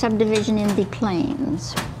minor subdivision in the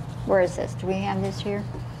Plains. Where is this? Do we have this here?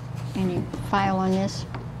 Any file on this?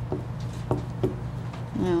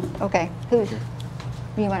 No, okay. You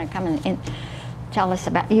want to come and tell us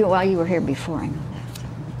about, you were here before, I know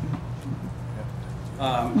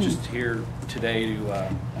that. Just here today to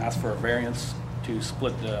ask for a variance to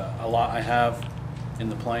split a lot I have in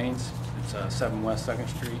the Plains. It's 7 West 2nd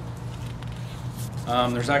Street.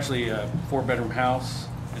 There's actually a 4-bedroom house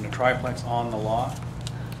and a triplex on the lot.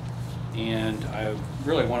 And I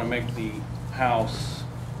really want to make the house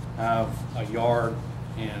have a yard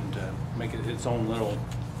and make it its own little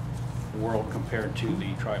world compared to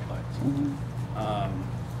the triplex.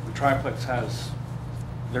 The triplex has,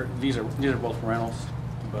 these are both rentals,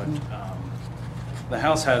 but the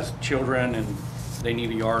house has children and they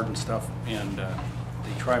need a yard and stuff, and the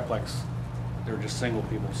triplex, they're just single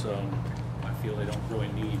people, so I feel they don't really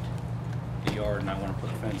need the yard, and I want to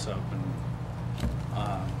put a fence up, and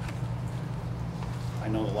I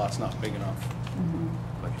know the lot's not big enough,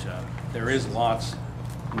 but there is lots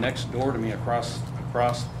next door to me across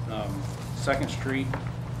 2nd Street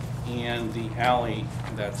and the alley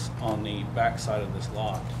that's on the back side of this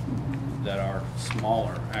lot that are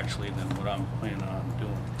smaller actually than what I'm planning on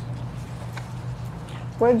doing.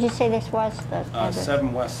 Where did you say this was?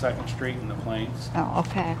 7 West 2nd Street in the Plains. Oh,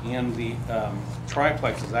 okay. And the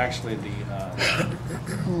triplex is actually the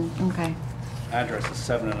Okay. address is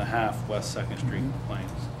 7.5 West 2nd Street in the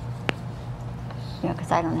Plains. Yeah,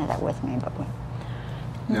 because I don't have that with me, but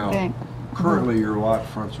Now, okay. currently your lot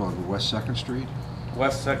fronts on West 2nd Street?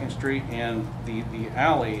 West 2nd Street, and the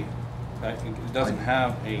alley, it doesn't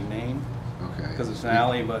have a name Okay. because it's an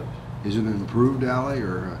alley, but Is it an improved alley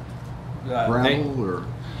or gravel or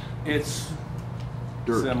it's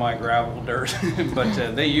dirt? semi-gravel dirt,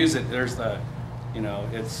 but they use it. There's the, you know,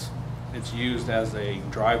 it's used as a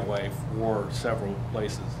driveway for several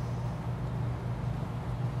places.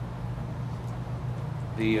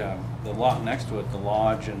 The lot next to it, the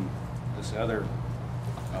lodge and this other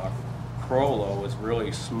Crollo, is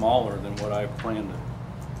really smaller than what I planned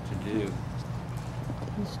to do.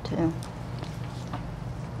 These two.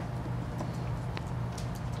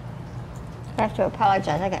 I have to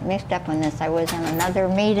apologize. I got mixed up on this. I was in another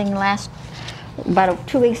meeting about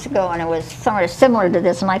 2 weeks ago, and it was somewhat similar to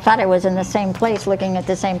this, and I thought I was in the same place looking at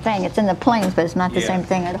the same thing. It's in the Plains, but it's not the same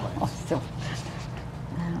thing at all. So,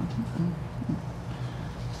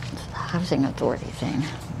 it's the housing authority thing.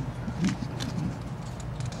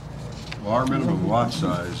 Well, our minimum lot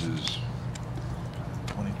size is,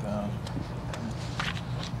 20,000.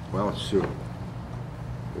 well, it's sewer.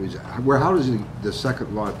 How does the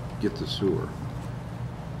second lot get the sewer?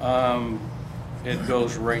 It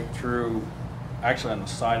goes right through, actually on the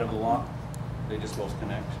side of the lot. They just both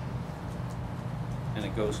connect. And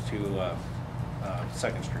it goes to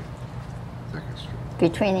 2nd Street. 2nd Street.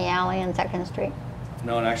 Between the alley and 2nd Street?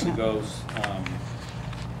 No, it actually goes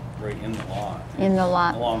right in the lot. In the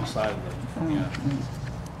lot? Alongside of it, yeah.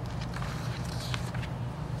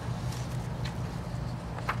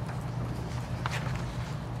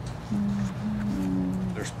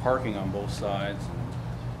 There's parking on both sides.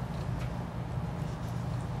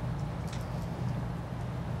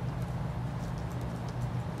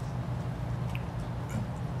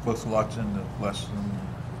 Both lots in the less than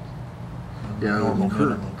Yeah, normal the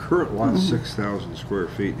minimum. current lot's 6,000 square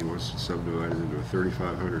feet, and he wants to subdivide it into a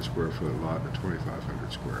 3,500 square foot lot and a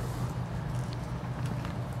 2,500 square lot.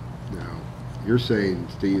 Now, you're saying,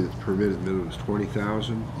 Steve, that the permitted minimum is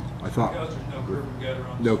 20,000? I thought. Because there's no curb and gutter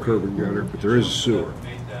on the No street. curb and gutter, but there is a sewer. From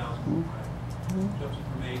 8,000, right. Jumps it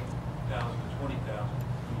from 8,000 to 20,000,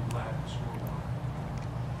 you lack the sewer water.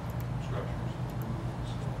 Structures removed and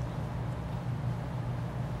stuff.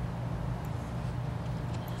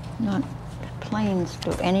 Not Plains.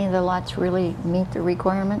 Do any of the lots really meet the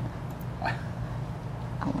requirement? I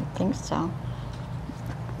would think so.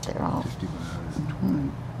 They're all. 50 by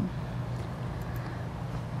 120.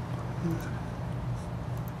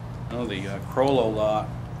 No, the Crollo lot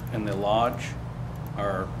and the lodge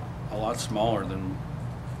are a lot smaller than,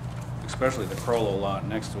 especially the Crollo lot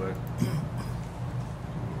next to it.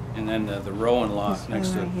 And then the Rowan lot This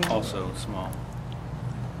next to one right it here. also small.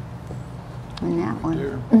 And that one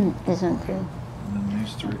isn't the And then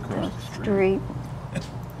these three across the street. street.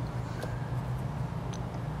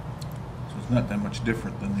 So it's not that much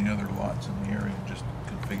different than the other lots in the area, just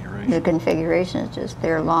configuration. The configuration is just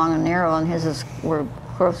they're long and narrow, and his is we're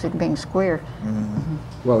close to being square.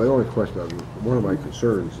 Well, the only question, one of my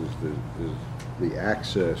concerns is the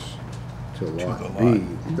access to Lot the B,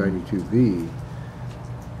 lot. 92B,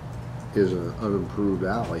 is an unimproved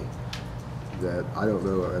alley that, I don't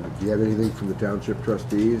know, do you have anything from the township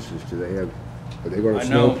trustees? Are they going to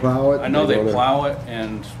snow plow it? I know they gonna- plow it,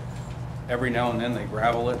 and every now and then they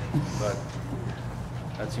gravel it, but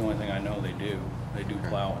that's the only thing I know they do. They do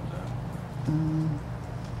plow it though.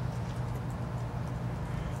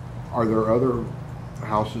 Are there other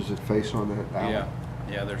houses that face on that alley?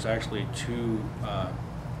 Yeah, there's actually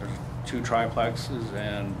there's two triplexes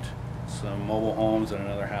and some mobile homes and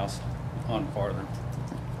another house on farther.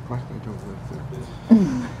 Why they don't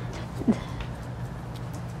live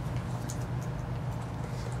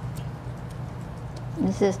there?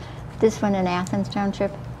 Is this one in Athens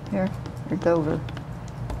Township here, or Dover?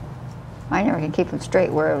 I never can keep them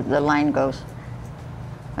straight where the line goes.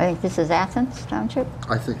 I think this is Athens Township?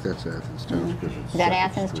 I think that's Athens Township. Is that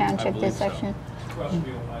Athens I Township, believe this so. section? Crossfield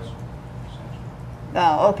High School, essentially.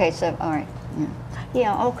 Oh, okay, so, all right.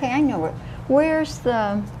 Yeah, okay, I know where's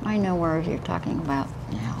the, I know where you're talking about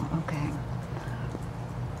now, okay.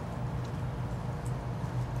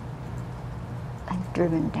 I've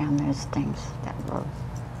driven down those things, that road.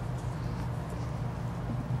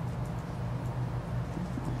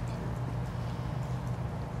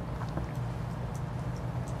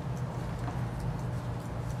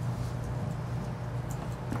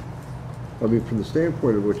 I mean, from the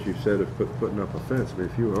standpoint of what you said of putting up a fence, I mean,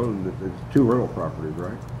 if you own, it's 2 rental properties,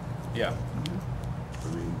 right? Yeah.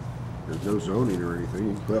 I mean, there's no zoning or anything,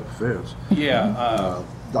 you can put up a fence. Yeah,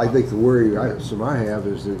 I think the worry I have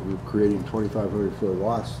is that we're creating 2,500-foot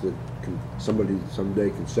lots that somebody someday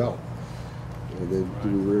can sell. And then do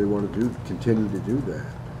we really want to continue to do that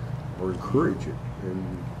or encourage it?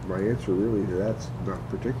 And my answer really to that's not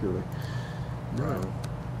particularly. Right.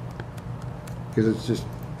 Because it's just,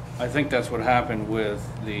 I think that's what happened with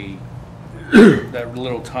that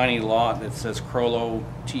little tiny lot that says Crollo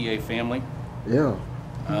TA Family. yeah.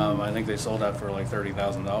 I think they sold that for like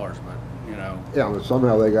 $30,000, but you know. Yeah, but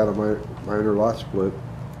somehow they got a minor lot split,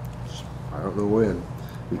 I don't know when,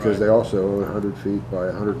 because Right. they also own 100 feet by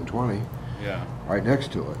 120 Yeah. right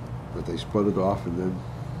next to it. But they split it off and then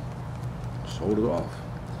sold it off.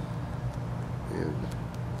 And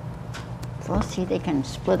Well, see, they can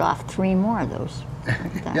split off 3 more of those.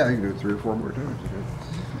 like that. yeah, they can do it 3 or 4 more times.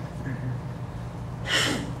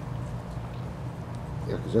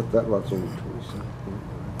 Yeah, because that lot's only 27.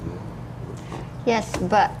 Yes,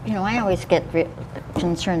 but, you know, I always get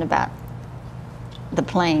concerned about the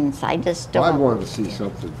planes. I just Well, don't. I'd wanted to see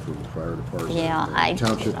something from the fire department. Yeah, or I-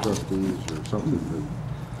 township trustees or something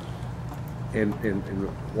that, and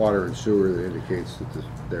water and sewer that indicates that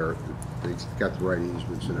they've got the right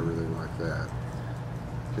easements and everything like that.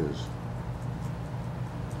 Because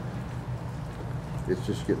it's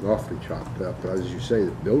just getting awfully chopped up. But as you say,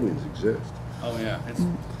 the buildings exist. Oh yeah. It's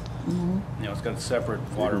you know, it's got separate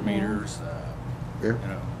water meters. Yeah. You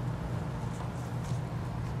know.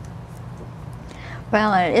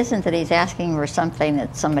 Well, it isn't that he's asking for something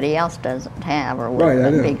that somebody else doesn't have or Right, I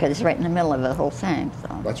wouldn't, know. because it's right in the middle of the whole thing,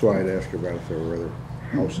 so. That's why I'd ask her about if there were other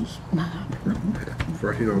houses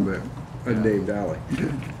right on that unnamed alley.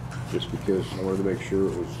 Just because I wanted to make sure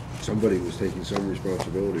it was, somebody was taking some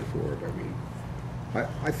responsibility for it. I mean,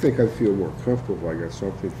 I think I'd feel more comfortable if I got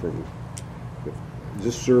something from, is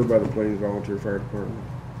this served by the Plains Volunteer Fire Department?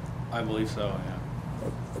 I believe so. Yeah.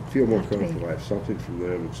 I'd feel more Have to be. comfortable. I have something from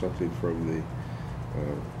them and something from the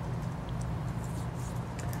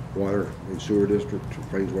water and sewer district,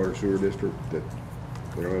 Plains Water Sewer District, that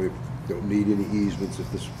they don't need any easements if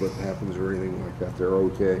the split happens or anything like that. They're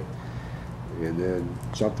okay. And then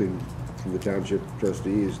something from the township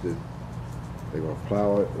trustees that they want to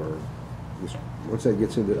plow it, or once that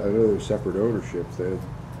gets into, I know there's separate ownership, then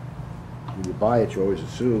when you buy it, you always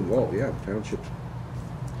assume, well, yeah, the township's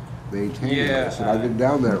maintaining Yeah, this. And I've been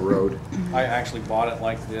down that road. I actually bought it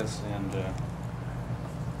like this, and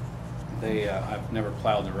I've never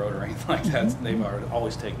plowed the road or anything like that. They've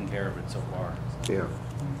always taken care of it so far. Yeah.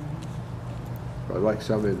 I'd like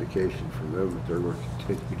some indication from them that they're going to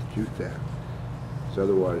continue to do that. So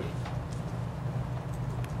otherwise,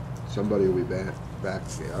 somebody will be back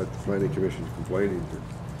the planning commission's complaining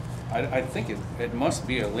that, I think it must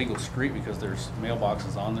be a legal street because there's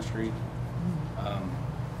mailboxes on the street.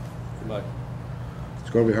 But it's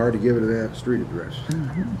going to be hard to give it a street address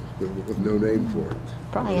with no name for it.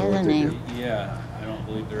 Probably I don't know has what a they name. do. yeah, I don't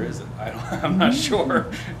believe there is. I'm not sure.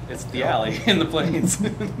 It's the alley in the Plains. I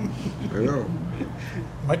know.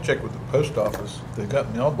 Might check with the post office. If they've got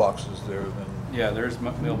mailboxes there, then, Yeah, there's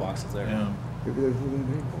mailboxes there. yeah. Maybe there's really a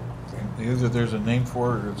name for it. Either there's a name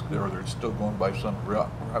for it, or they're still going by some route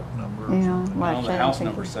number or Yeah. something. Well, On the I house think-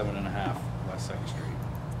 number 7.5 West 2nd Street.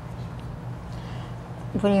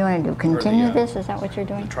 What do you want to do, continue the, this? Is that what you're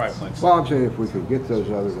The doing? triplex. Well, I'm saying if we could get those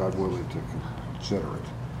others, I'm willing to consider it.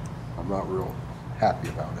 I'm not real happy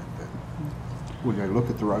about it, but when I look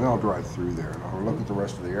at the, and I'll drive through there, and I'll look at the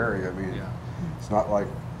rest of the area, I mean, Yeah. it's not like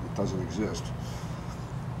it doesn't exist.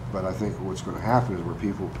 But I think what's gonna happen is where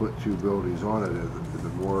people put 2 buildings on it, and the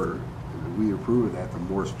more we approve of that, the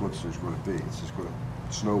more splits there's gonna be. It's just gonna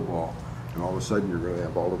snowball, and all of a sudden, you're gonna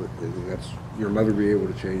have all of it, and that's, you'll never be able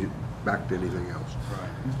to change it back to anything else.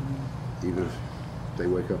 Right. even if they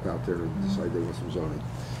wake up out there and decide they want some zoning.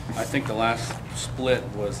 I think the last split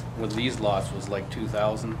was, with these lots, was like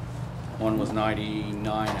 2,000. One was 99,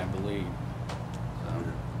 I believe. So,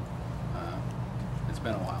 it's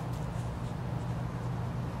been a while.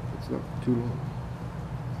 It's not too long.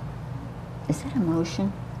 Is that a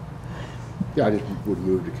motion? Yeah, I just would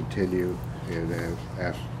move to continue and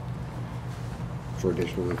ask for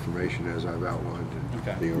additional information as I've outlined in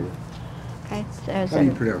Okay. the owner. Okay. How do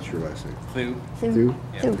you pronounce your last name? Clue? Thu?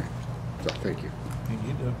 Yeah. Thu. So, thank you. You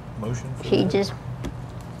need a motion for He that? just,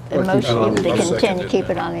 the Well, keep it on motion the- to I'll second continue, it keep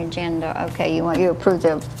then. it on the agenda. Okay, you approve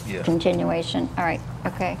the Yeah. continuation? All right,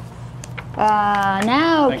 okay.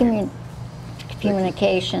 Now, Thank you.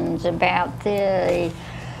 communications about the,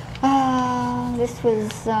 this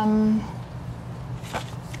was,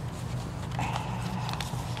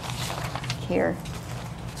 here.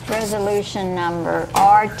 Resolution number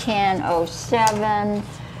R1007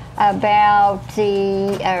 about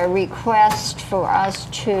the request for us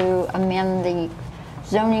to amend the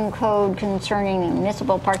zoning code concerning a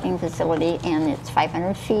municipal parking facility, and it's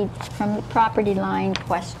 500 feet from the property line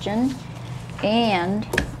question. And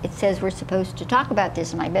it says we're supposed to talk about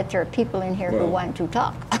this, and I bet there are people in here who Well- want to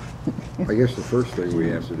talk. I guess the first thing we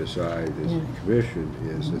have to decide as a commission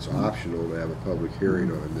is it's optional to have a public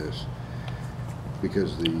hearing on this,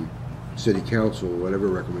 because the city council, whatever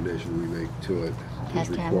recommendation we make to it, Has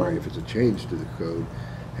is to have required, one. if it's a change to the code,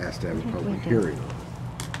 has to have a think we public do. hearing on it.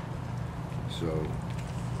 So,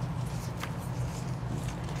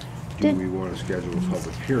 do Did- we want to schedule a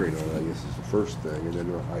public hearing on it, I guess is the first thing, and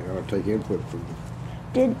then I'll take input from the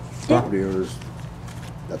Did, property owners,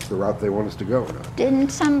 that's the route they want us to go or not.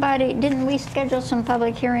 didn't we schedule some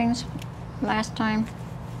public hearings last time?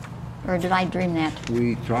 Or did I dream that?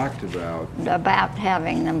 We talked about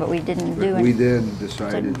Having them, but we didn't do But we it. then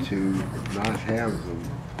decided to not have them.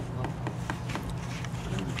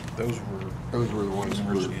 Those were Those were the ones that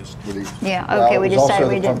were earliest. the. Yeah, well, okay, it we was also decided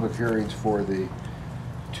we the didn't. public hearings for the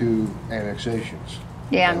two annexations.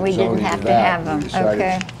 Yeah, and we didn't zoning have of to that. have We them, decided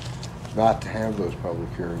okay. Not to have those public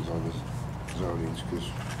hearings on the zonings, because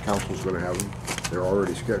council's gonna have them, they're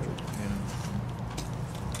already scheduled.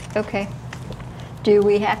 Okay. Do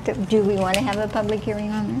we want to have a public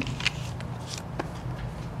hearing on that?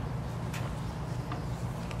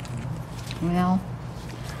 Well,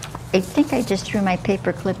 I think I just threw my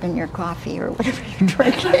paper clip in your coffee or whatever you're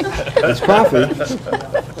drinking. It's coffee,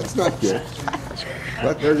 that's not good.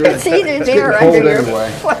 But they're good. It's either It's there or getting under cold your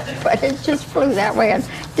anyway. foot, but it just flew that way and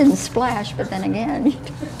didn't splash, but then again,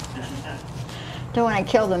 don't want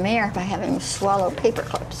to kill the mayor by having him swallow paper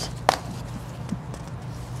clips.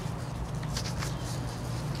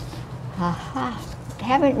 Aha.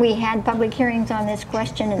 Haven't we had public hearings on this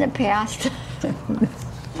question in the past?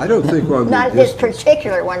 I don't think on the Not this distance.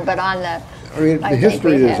 particular one, but on the, I mean, the I think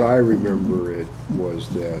history we as have. I remember it was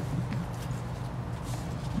that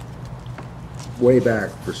way back,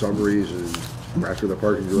 for some reason, after the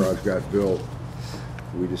parking garage got built,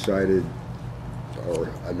 we decided, or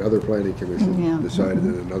another planning Yeah. commission decided,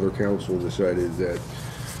 and another council decided that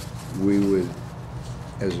we would,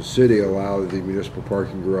 as a city, allow the municipal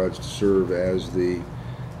parking garage to serve as the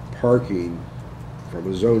parking from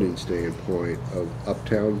a zoning standpoint of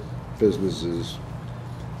uptown businesses,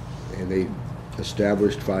 and they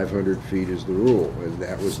established 500 feet as the rule, and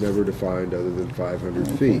that was never defined other than 500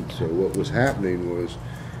 feet. So what was happening was,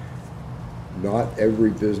 not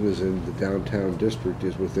every business in the downtown district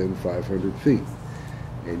is within 500 feet.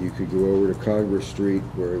 And you could go over to Congress Street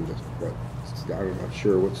where I'm not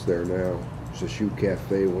sure what's there now. It was a shoe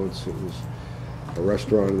cafe once, it was a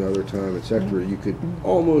restaurant another time, etc. You could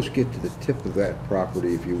almost get to the tip of that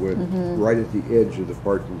property if you went right at the edge of the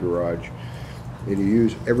parking garage, and you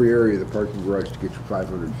use every area of the parking garage to get your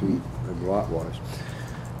 500 feet and lot-wise.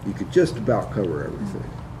 You could just about cover everything.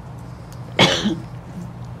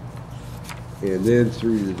 And then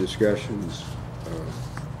through the discussions,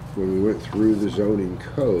 when we went through the zoning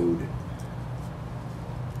code,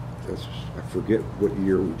 I forget what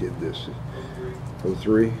year we did this.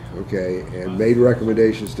 03, okay, and made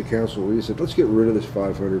recommendations to council. We said, let's get rid of this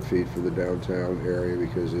 500 feet for the downtown area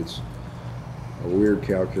because it's a weird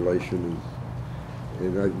calculation.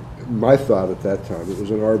 And my thought at that time, it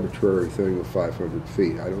was an arbitrary thing of 500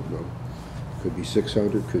 feet. I don't know. Could be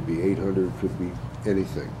 600, could be 800, could be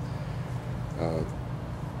anything.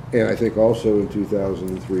 And I think also in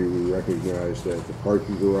 2003, we recognized that the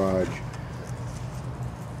parking garage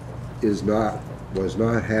was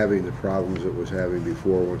not having the problems it was having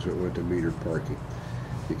before once it went to metered parking.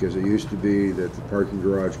 Because it used to be that the parking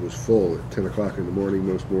garage was full at 10 o'clock in the morning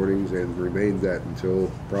most mornings and remained that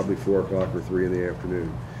until probably 4 o'clock or 3 in the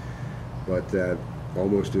afternoon. but that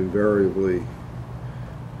almost invariably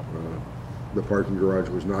the parking garage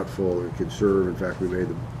was not full and could serve. In fact, we made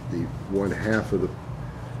the one half of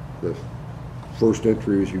the first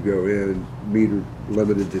entry as you go in, meter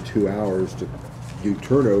limited to 2 hours to do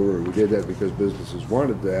turnover, and we did that because businesses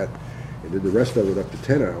wanted that, and did the rest of it up to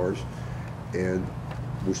 10 hours, and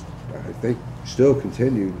we, I think, still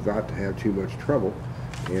continued not to have too much trouble.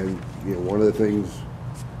 And you know, one of the things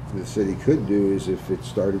the city could do is, if it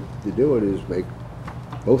started to do it, is make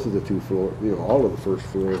both of the 2 floor, you know, all of the first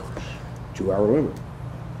floor 2-hour limit,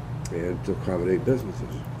 and to accommodate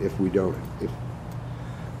businesses. If we don't, if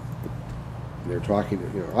they're talking,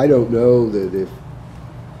 you know, I don't know that if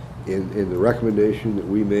in the recommendation that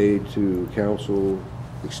we made to council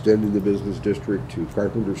extending the business district to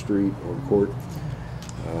Carpenter Street on Court,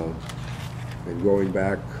 and going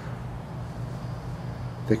back,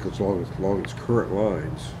 I think along its current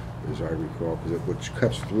lines, as I recall, because which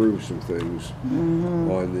cuts through some things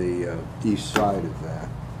on the east side of that.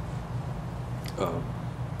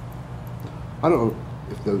 I don't know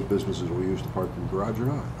if those businesses will use the parking garage or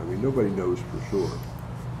not. I mean, nobody knows for sure.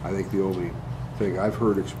 I think the only thing I've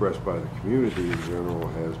heard expressed by the community in general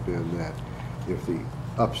has been that if the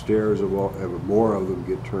upstairs of more of them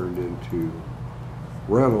get turned into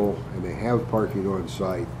rental and they have parking on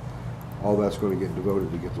site, all that's going to get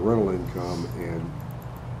devoted to get the rental income, and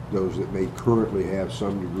those that may currently have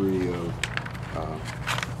some degree of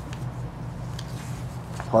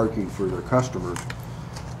parking for their customers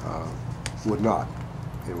would not,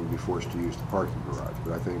 and would be forced to use the parking garage.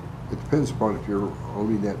 But I think it depends upon if you're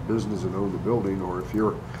owning that business and own the building, or if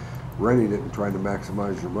you're renting it and trying to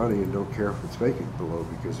maximize your money and don't care if it's vacant below,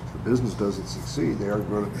 because if the business doesn't succeed, they aren't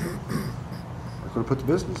going to put the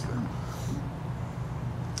business there.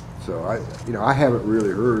 So I haven't really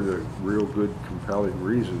heard a real good compelling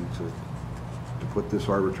reason to put this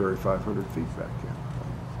arbitrary 500 feet back in.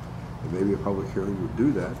 And maybe a public hearing would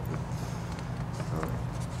do that. But,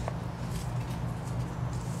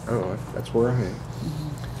 I don't know. That's where I am.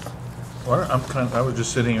 Well, I was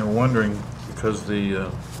just sitting here wondering, because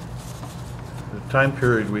the time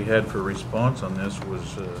period we had for response on this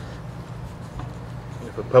was,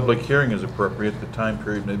 if a public hearing is appropriate, the time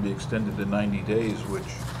period may be extended to 90 days, which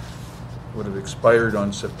would have expired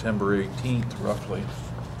on September 18th, roughly.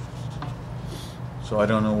 So I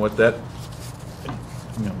don't know what that,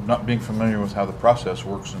 you know, not being familiar with how the process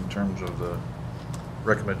works in terms of the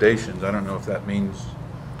recommendations, I don't know if that means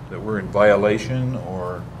that we're in violation,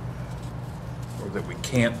 or that we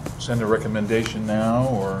can't send a recommendation now,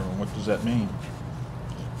 or what does that mean?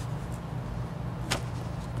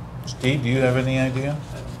 Steve, do you have any idea?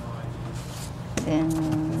 Then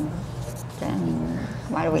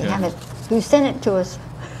why do we have it? Who sent it to us?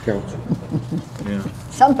 Council. Yeah.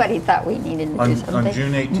 Somebody thought we needed to do something. On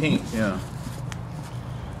June 18th, yeah.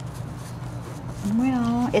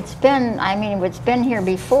 Well, it's been here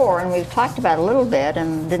before, and we've talked about it a little bit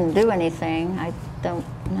and didn't do anything. I don't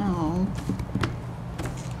know.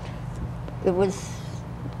 It was,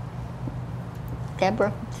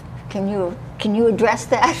 Deborah, can you address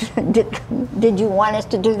that? Did you want us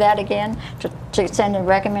to do that again, to send a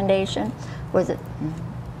recommendation? Was it?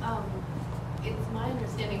 It's my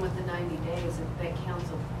understanding with the 90 days that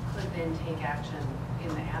council could then take action in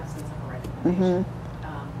the absence of a recommendation.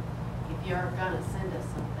 If you're going to send us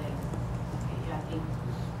something, I think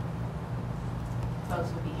folks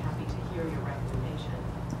would be happy to hear your recommendation.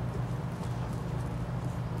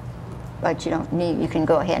 But you don't need, you can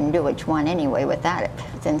go ahead and do what you want anyway without it,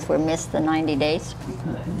 since we're missed the 90 days. We could,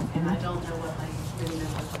 and I don't know what my committee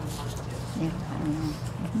members would want to do. Yeah, I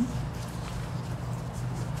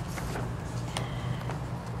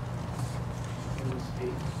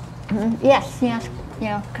don't know. Yes,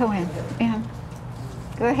 yeah, go ahead. Yeah.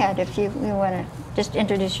 Go ahead if you want to just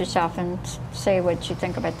introduce yourself and say what you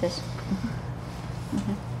think about this.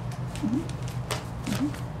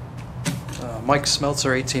 Mike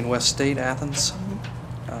Smeltzer, 18 West State, Athens.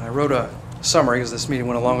 I wrote a summary because this meeting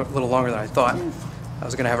went a little longer than I thought. I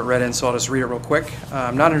was going to have it read in, so I'll just read it real quick.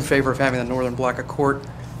 I'm not in favor of having the northern block of Court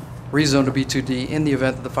rezoned to B2D in the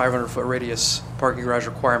event that the 500-foot radius parking garage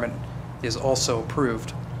requirement is also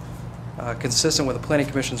approved. Consistent with the Planning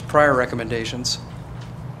Commission's prior recommendations,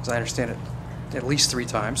 as I understand it, at least 3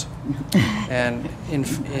 times,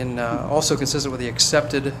 and also consistent with the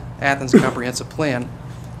accepted Athens Comprehensive Plan,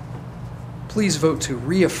 please vote to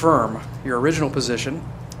reaffirm your original position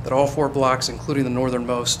that all 4 blocks, including the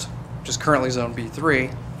northernmost, which is currently Zone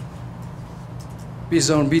B3, be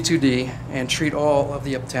Zone B2D, and treat all of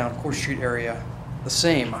the uptown Court Street area the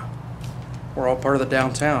same. We're all part of the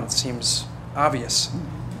downtown. It seems obvious.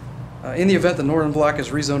 In the event the northern block is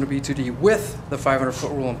rezoned to B2D with the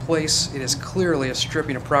 500-foot rule in place, it is clearly a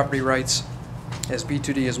stripping of property rights, as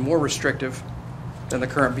B2D is more restrictive than the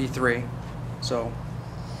current B3. So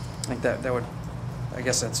I think that would, I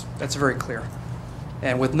guess that's very clear.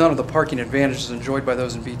 And with none of the parking advantages enjoyed by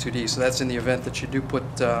those in B2D. So that's in the event that you do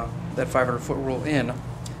put that 500-foot rule in.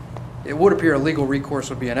 It would appear a legal recourse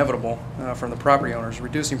would be inevitable from the property owners.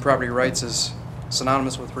 Reducing property rights is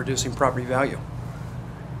synonymous with reducing property value.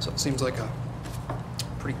 So it seems like a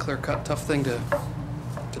pretty clear-cut, tough thing to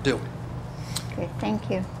do. Okay, thank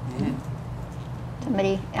you.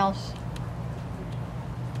 Somebody else?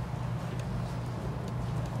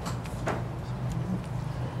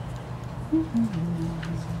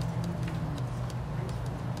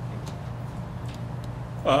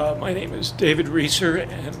 My name is David Reeser,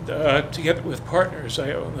 and together with partners,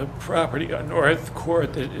 I own the property on North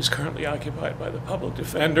Court that is currently occupied by the public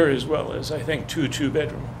defender, as well as, I think, 2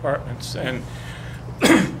 two-bedroom apartments. And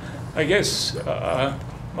I guess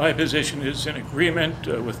my position is in agreement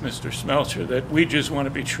with Mr. Smeltzer that we just want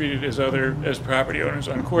to be treated as property owners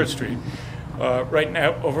on Court Street. Right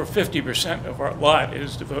now, over 50% of our lot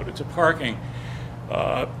is devoted to parking.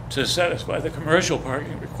 To satisfy the commercial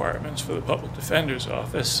parking requirements for the public defender's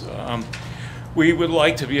office. We would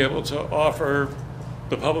like to be able to offer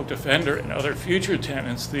the public defender and other future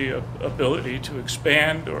tenants the ability to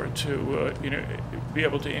expand or to be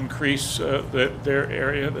able to increase their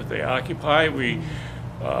area that they occupy. We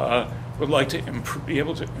would like to be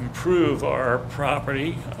able to improve our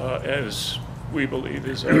property as we believe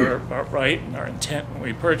is our right and our intent when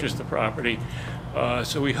we purchased the property.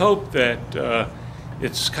 So we hope that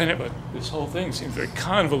it's kind of this whole thing seems very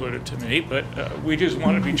convoluted to me, but we just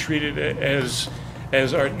want to be treated as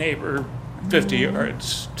our neighbor 50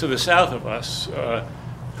 yards to the south of us,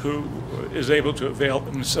 who is able to avail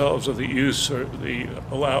themselves of the use or the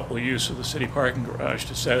allowable use of the city parking garage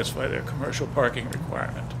to satisfy their commercial parking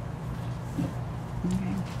requirement.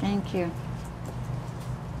 Okay, thank you.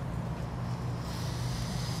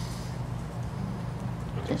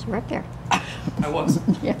 Just right there. I was.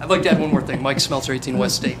 Yeah. I'd like to add one more thing. Mike Smeltzer, 18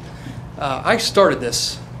 West State. I started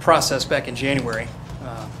this process back in January,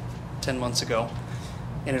 10 months ago,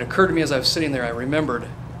 and it occurred to me as I was sitting there, I remembered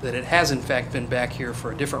that it has in fact been back here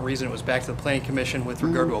for a different reason. It was back to the Planning Commission with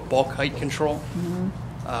regard to a bulk height control,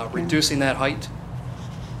 reducing that height.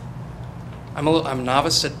 I'm a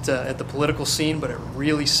novice at the political scene, but it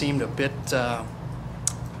really seemed a bit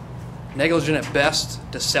negligent at best,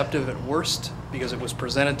 deceptive at worst, because it was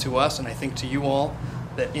presented to us, and I think to you all,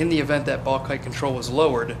 that in the event that bulk height control was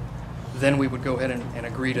lowered, then we would go ahead and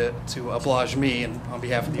agree to oblige me, and on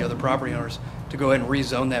behalf of the other property owners, to go ahead and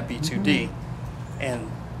rezone that B2D. And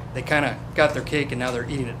they kind of got their cake, and now they're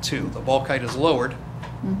eating it too. The bulk height is lowered,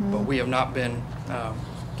 but we have not been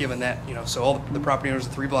given that, so all the property owners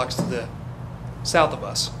 3 blocks to the south of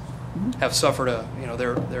us have suffered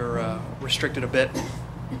they're restricted a bit,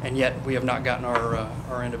 and yet we have not gotten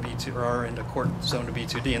our end of B2 or our end of court zone to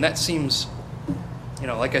B2D, and that seems,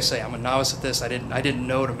 like I say, I'm a novice at this. I didn't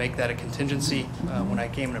know to make that a contingency when I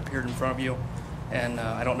came and appeared in front of you, and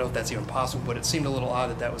I don't know if that's even possible, but it seemed a little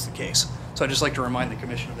odd that was the case. So I'd just like to remind the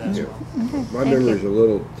commission of that as well. My memory's a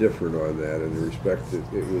little different on that in the respect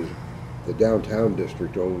that it was the downtown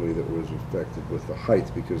district only that was affected with the height,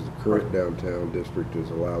 because the current downtown district is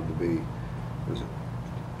allowed to be, is it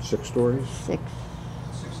 6 stories? 6,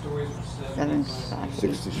 6 stories or 7, 5.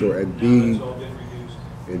 60 stories, and Now that's all been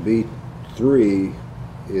reduced. B3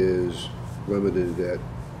 is limited at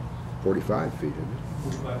 45 feet, isn't it?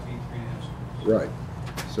 45 feet, 3.5 stories. Right.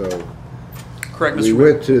 So Correct, Mr. we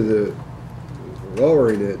Mayor. went to the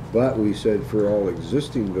lowering it, but we said for all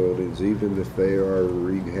existing buildings, even if they are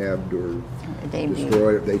rehabbed or They'd be-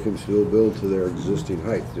 destroyed, they can still build to their existing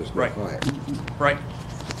height, just Right. not higher. Right.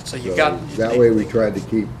 So you So got that way we tried to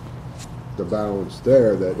keep the balance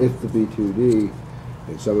there, that if the B2D,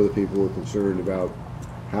 and some of the people were concerned about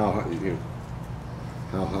how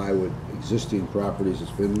high would existing properties,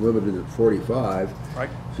 it's been limited at 45 right.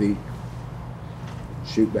 feet,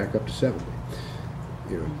 shoot back up to 70.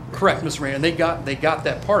 Correct, Mr. Mayor, and they got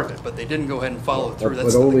that part of it, but they didn't go ahead and follow it through. But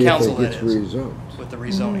That's only the if council it that gets is rezoned, with the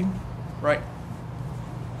rezoning. Right.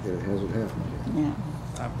 and it hasn't happened yet.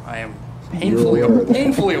 Yeah. I am You're aware of that.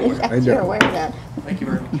 painfully aware. I You're know. aware of that. Thank you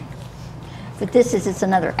very much. But this is just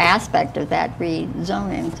another aspect of that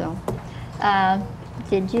rezoning, so.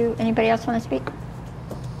 Anybody else want to speak?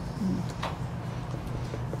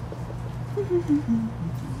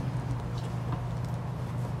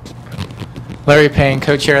 Larry Payne,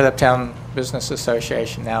 co-chair of the Uptown Business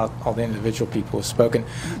Association. Now all the individual people have spoken.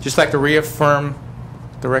 Just like to reaffirm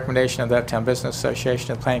the recommendation of the Uptown Business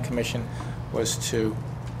Association and the Planning Commission was to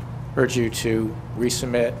urge you to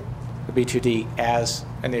resubmit the B2D as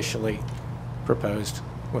initially proposed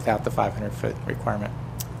without the 500-foot requirement.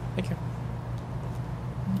 Thank you.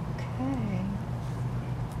 Okay.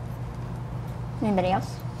 Anybody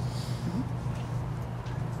else?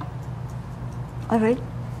 All right.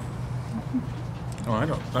 Oh, I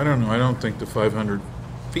don't know. I don't think the 500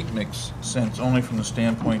 feet makes sense, only from the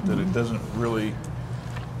standpoint that it doesn't really,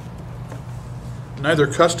 neither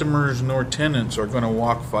customers nor tenants are going to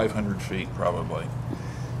walk 500 feet probably.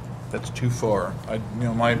 That's too far.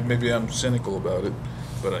 Maybe I'm cynical about it,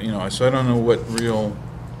 but so I don't know what real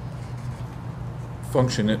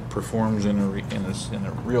function it performs in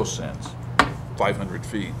a real sense. 500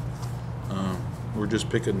 feet. We're just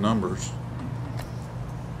picking numbers.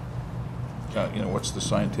 What's the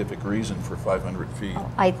scientific reason for 500 feet?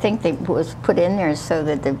 I think it was put in there so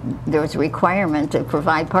that there was a requirement to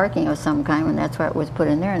provide parking of some kind, and that's why it was put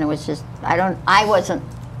in there. And it was just, I wasn't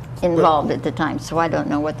involved at the time, so I don't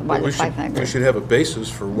know why the 500. We should have a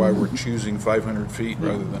basis for why we're choosing 500 feet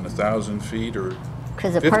rather than 1,000 feet or 50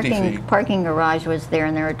 because the parking garage was there,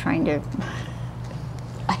 and they were trying to.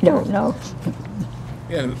 I don't know.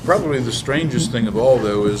 Yeah, and probably the strangest thing of all,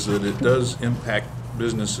 though, is that it does impact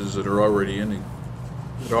businesses that are already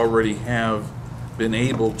that already have been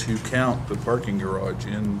able to count the parking garage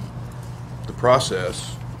in the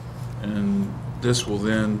process, and this will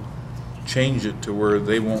then change it to where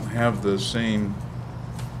they won't have the same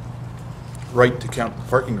right to count the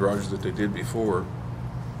parking garage that they did before.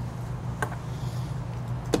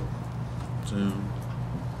 So.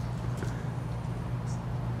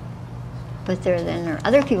 But there are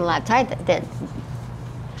other people outside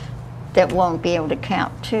that won't be able to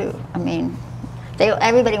count too. I mean,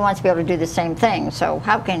 everybody wants to be able to do the same thing. So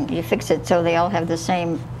how can you fix it so they all have the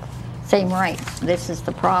same rights? This is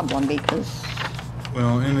the problem because.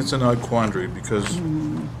 Well, and it's an odd quandary because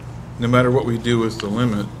no matter what we do with the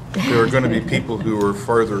limit, there are going to be people who are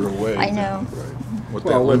farther away. I know. What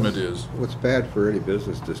that limit is. What's bad for any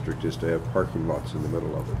business district is to have parking lots in the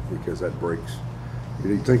middle of it, because that breaks.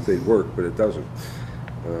 You'd think they'd work, but it doesn't.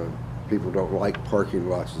 People don't like parking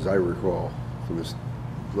lots, as I recall, from this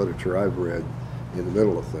literature I've read, in the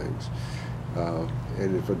middle of things.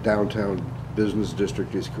 And if a downtown business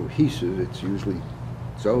district is cohesive, it's usually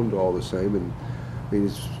zoned all the same. And I mean,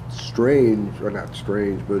 it's strange, or not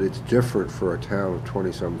strange, but it's different for a town of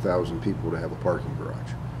 20-some thousand people to have a parking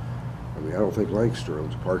garage. I mean, I don't think Lancaster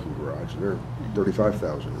owns a parking garage, and they're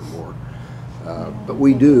 35,000 or more. But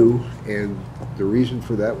we do, and the reason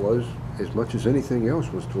for that was, as much as anything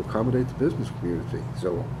else, was to accommodate the business community.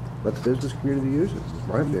 So let the business community use it, is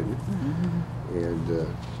my opinion. And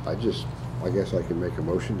I guess I can make a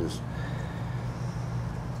motion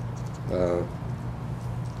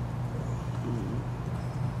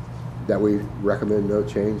that we recommend no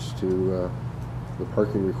change to the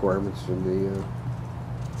parking requirements in the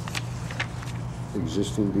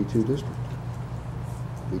existing B2 district.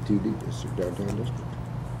 B2D district, downtown district.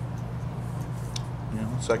 Yeah,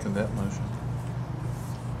 I'll second that motion.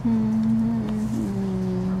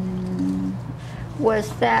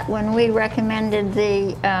 Was that when we recommended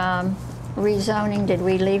the rezoning, did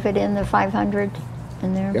we leave it in the 500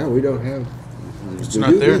 in there? Yeah, we don't have. It's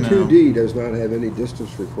not there now. The B2D does not have any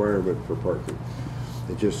distance requirement for parking.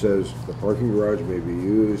 It just says the parking garage may be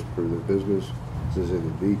used for the business, this is in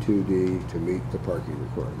the B2D to meet the parking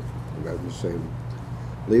requirement. And I'm just saying,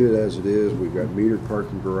 leave it as it is. We've got metered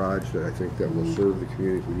parking garage that I think that will serve the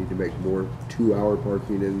community. If we need to make more 2-hour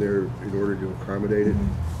parking in there in order to accommodate it,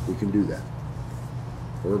 we can do that.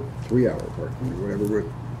 Or 3-hour parking, whatever we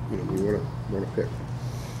want to pick.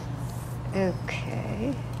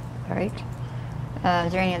 Okay, all right.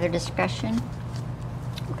 Is there any other discussion?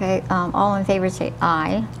 Okay, all in favor say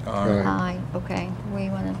aye. Aye. Aye, okay. We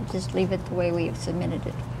want to just leave it the way we have submitted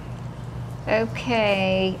it.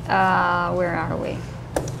 Okay, where are we?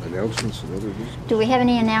 Announcements and other business. Do we have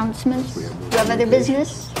any announcements? We have no Do you have other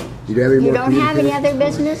business? You have any You more don't have any other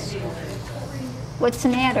communications? business? What's the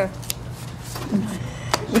matter?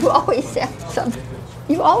 You always have something.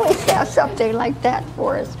 You always have something like that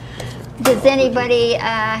for us. Does anybody,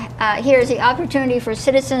 here's the opportunity for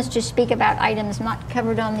citizens to speak about items not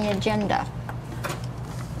covered on the agenda.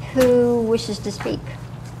 Who wishes to speak?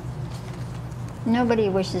 Nobody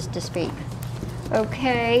wishes to speak.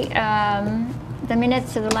 Okay, the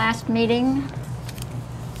minutes of the last meeting.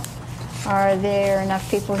 Are there enough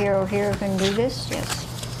people here who can do this? Yes.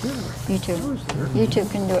 You two. You two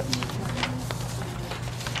can do it.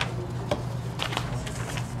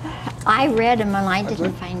 I read them and I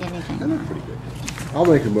didn't find anything. Pretty good. I'll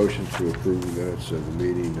make a motion to approve the minutes of the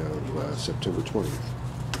meeting of September 20th.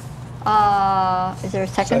 Is there a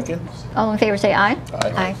second? Second. All in favor, say aye.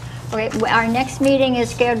 Aye. Okay, our next meeting is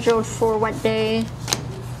scheduled for what day?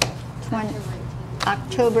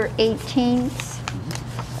 October 18th.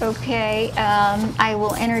 Okay, I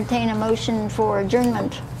will entertain a motion for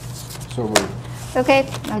adjournment. So moved. Okay,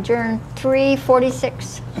 adjourn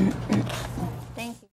 3:46.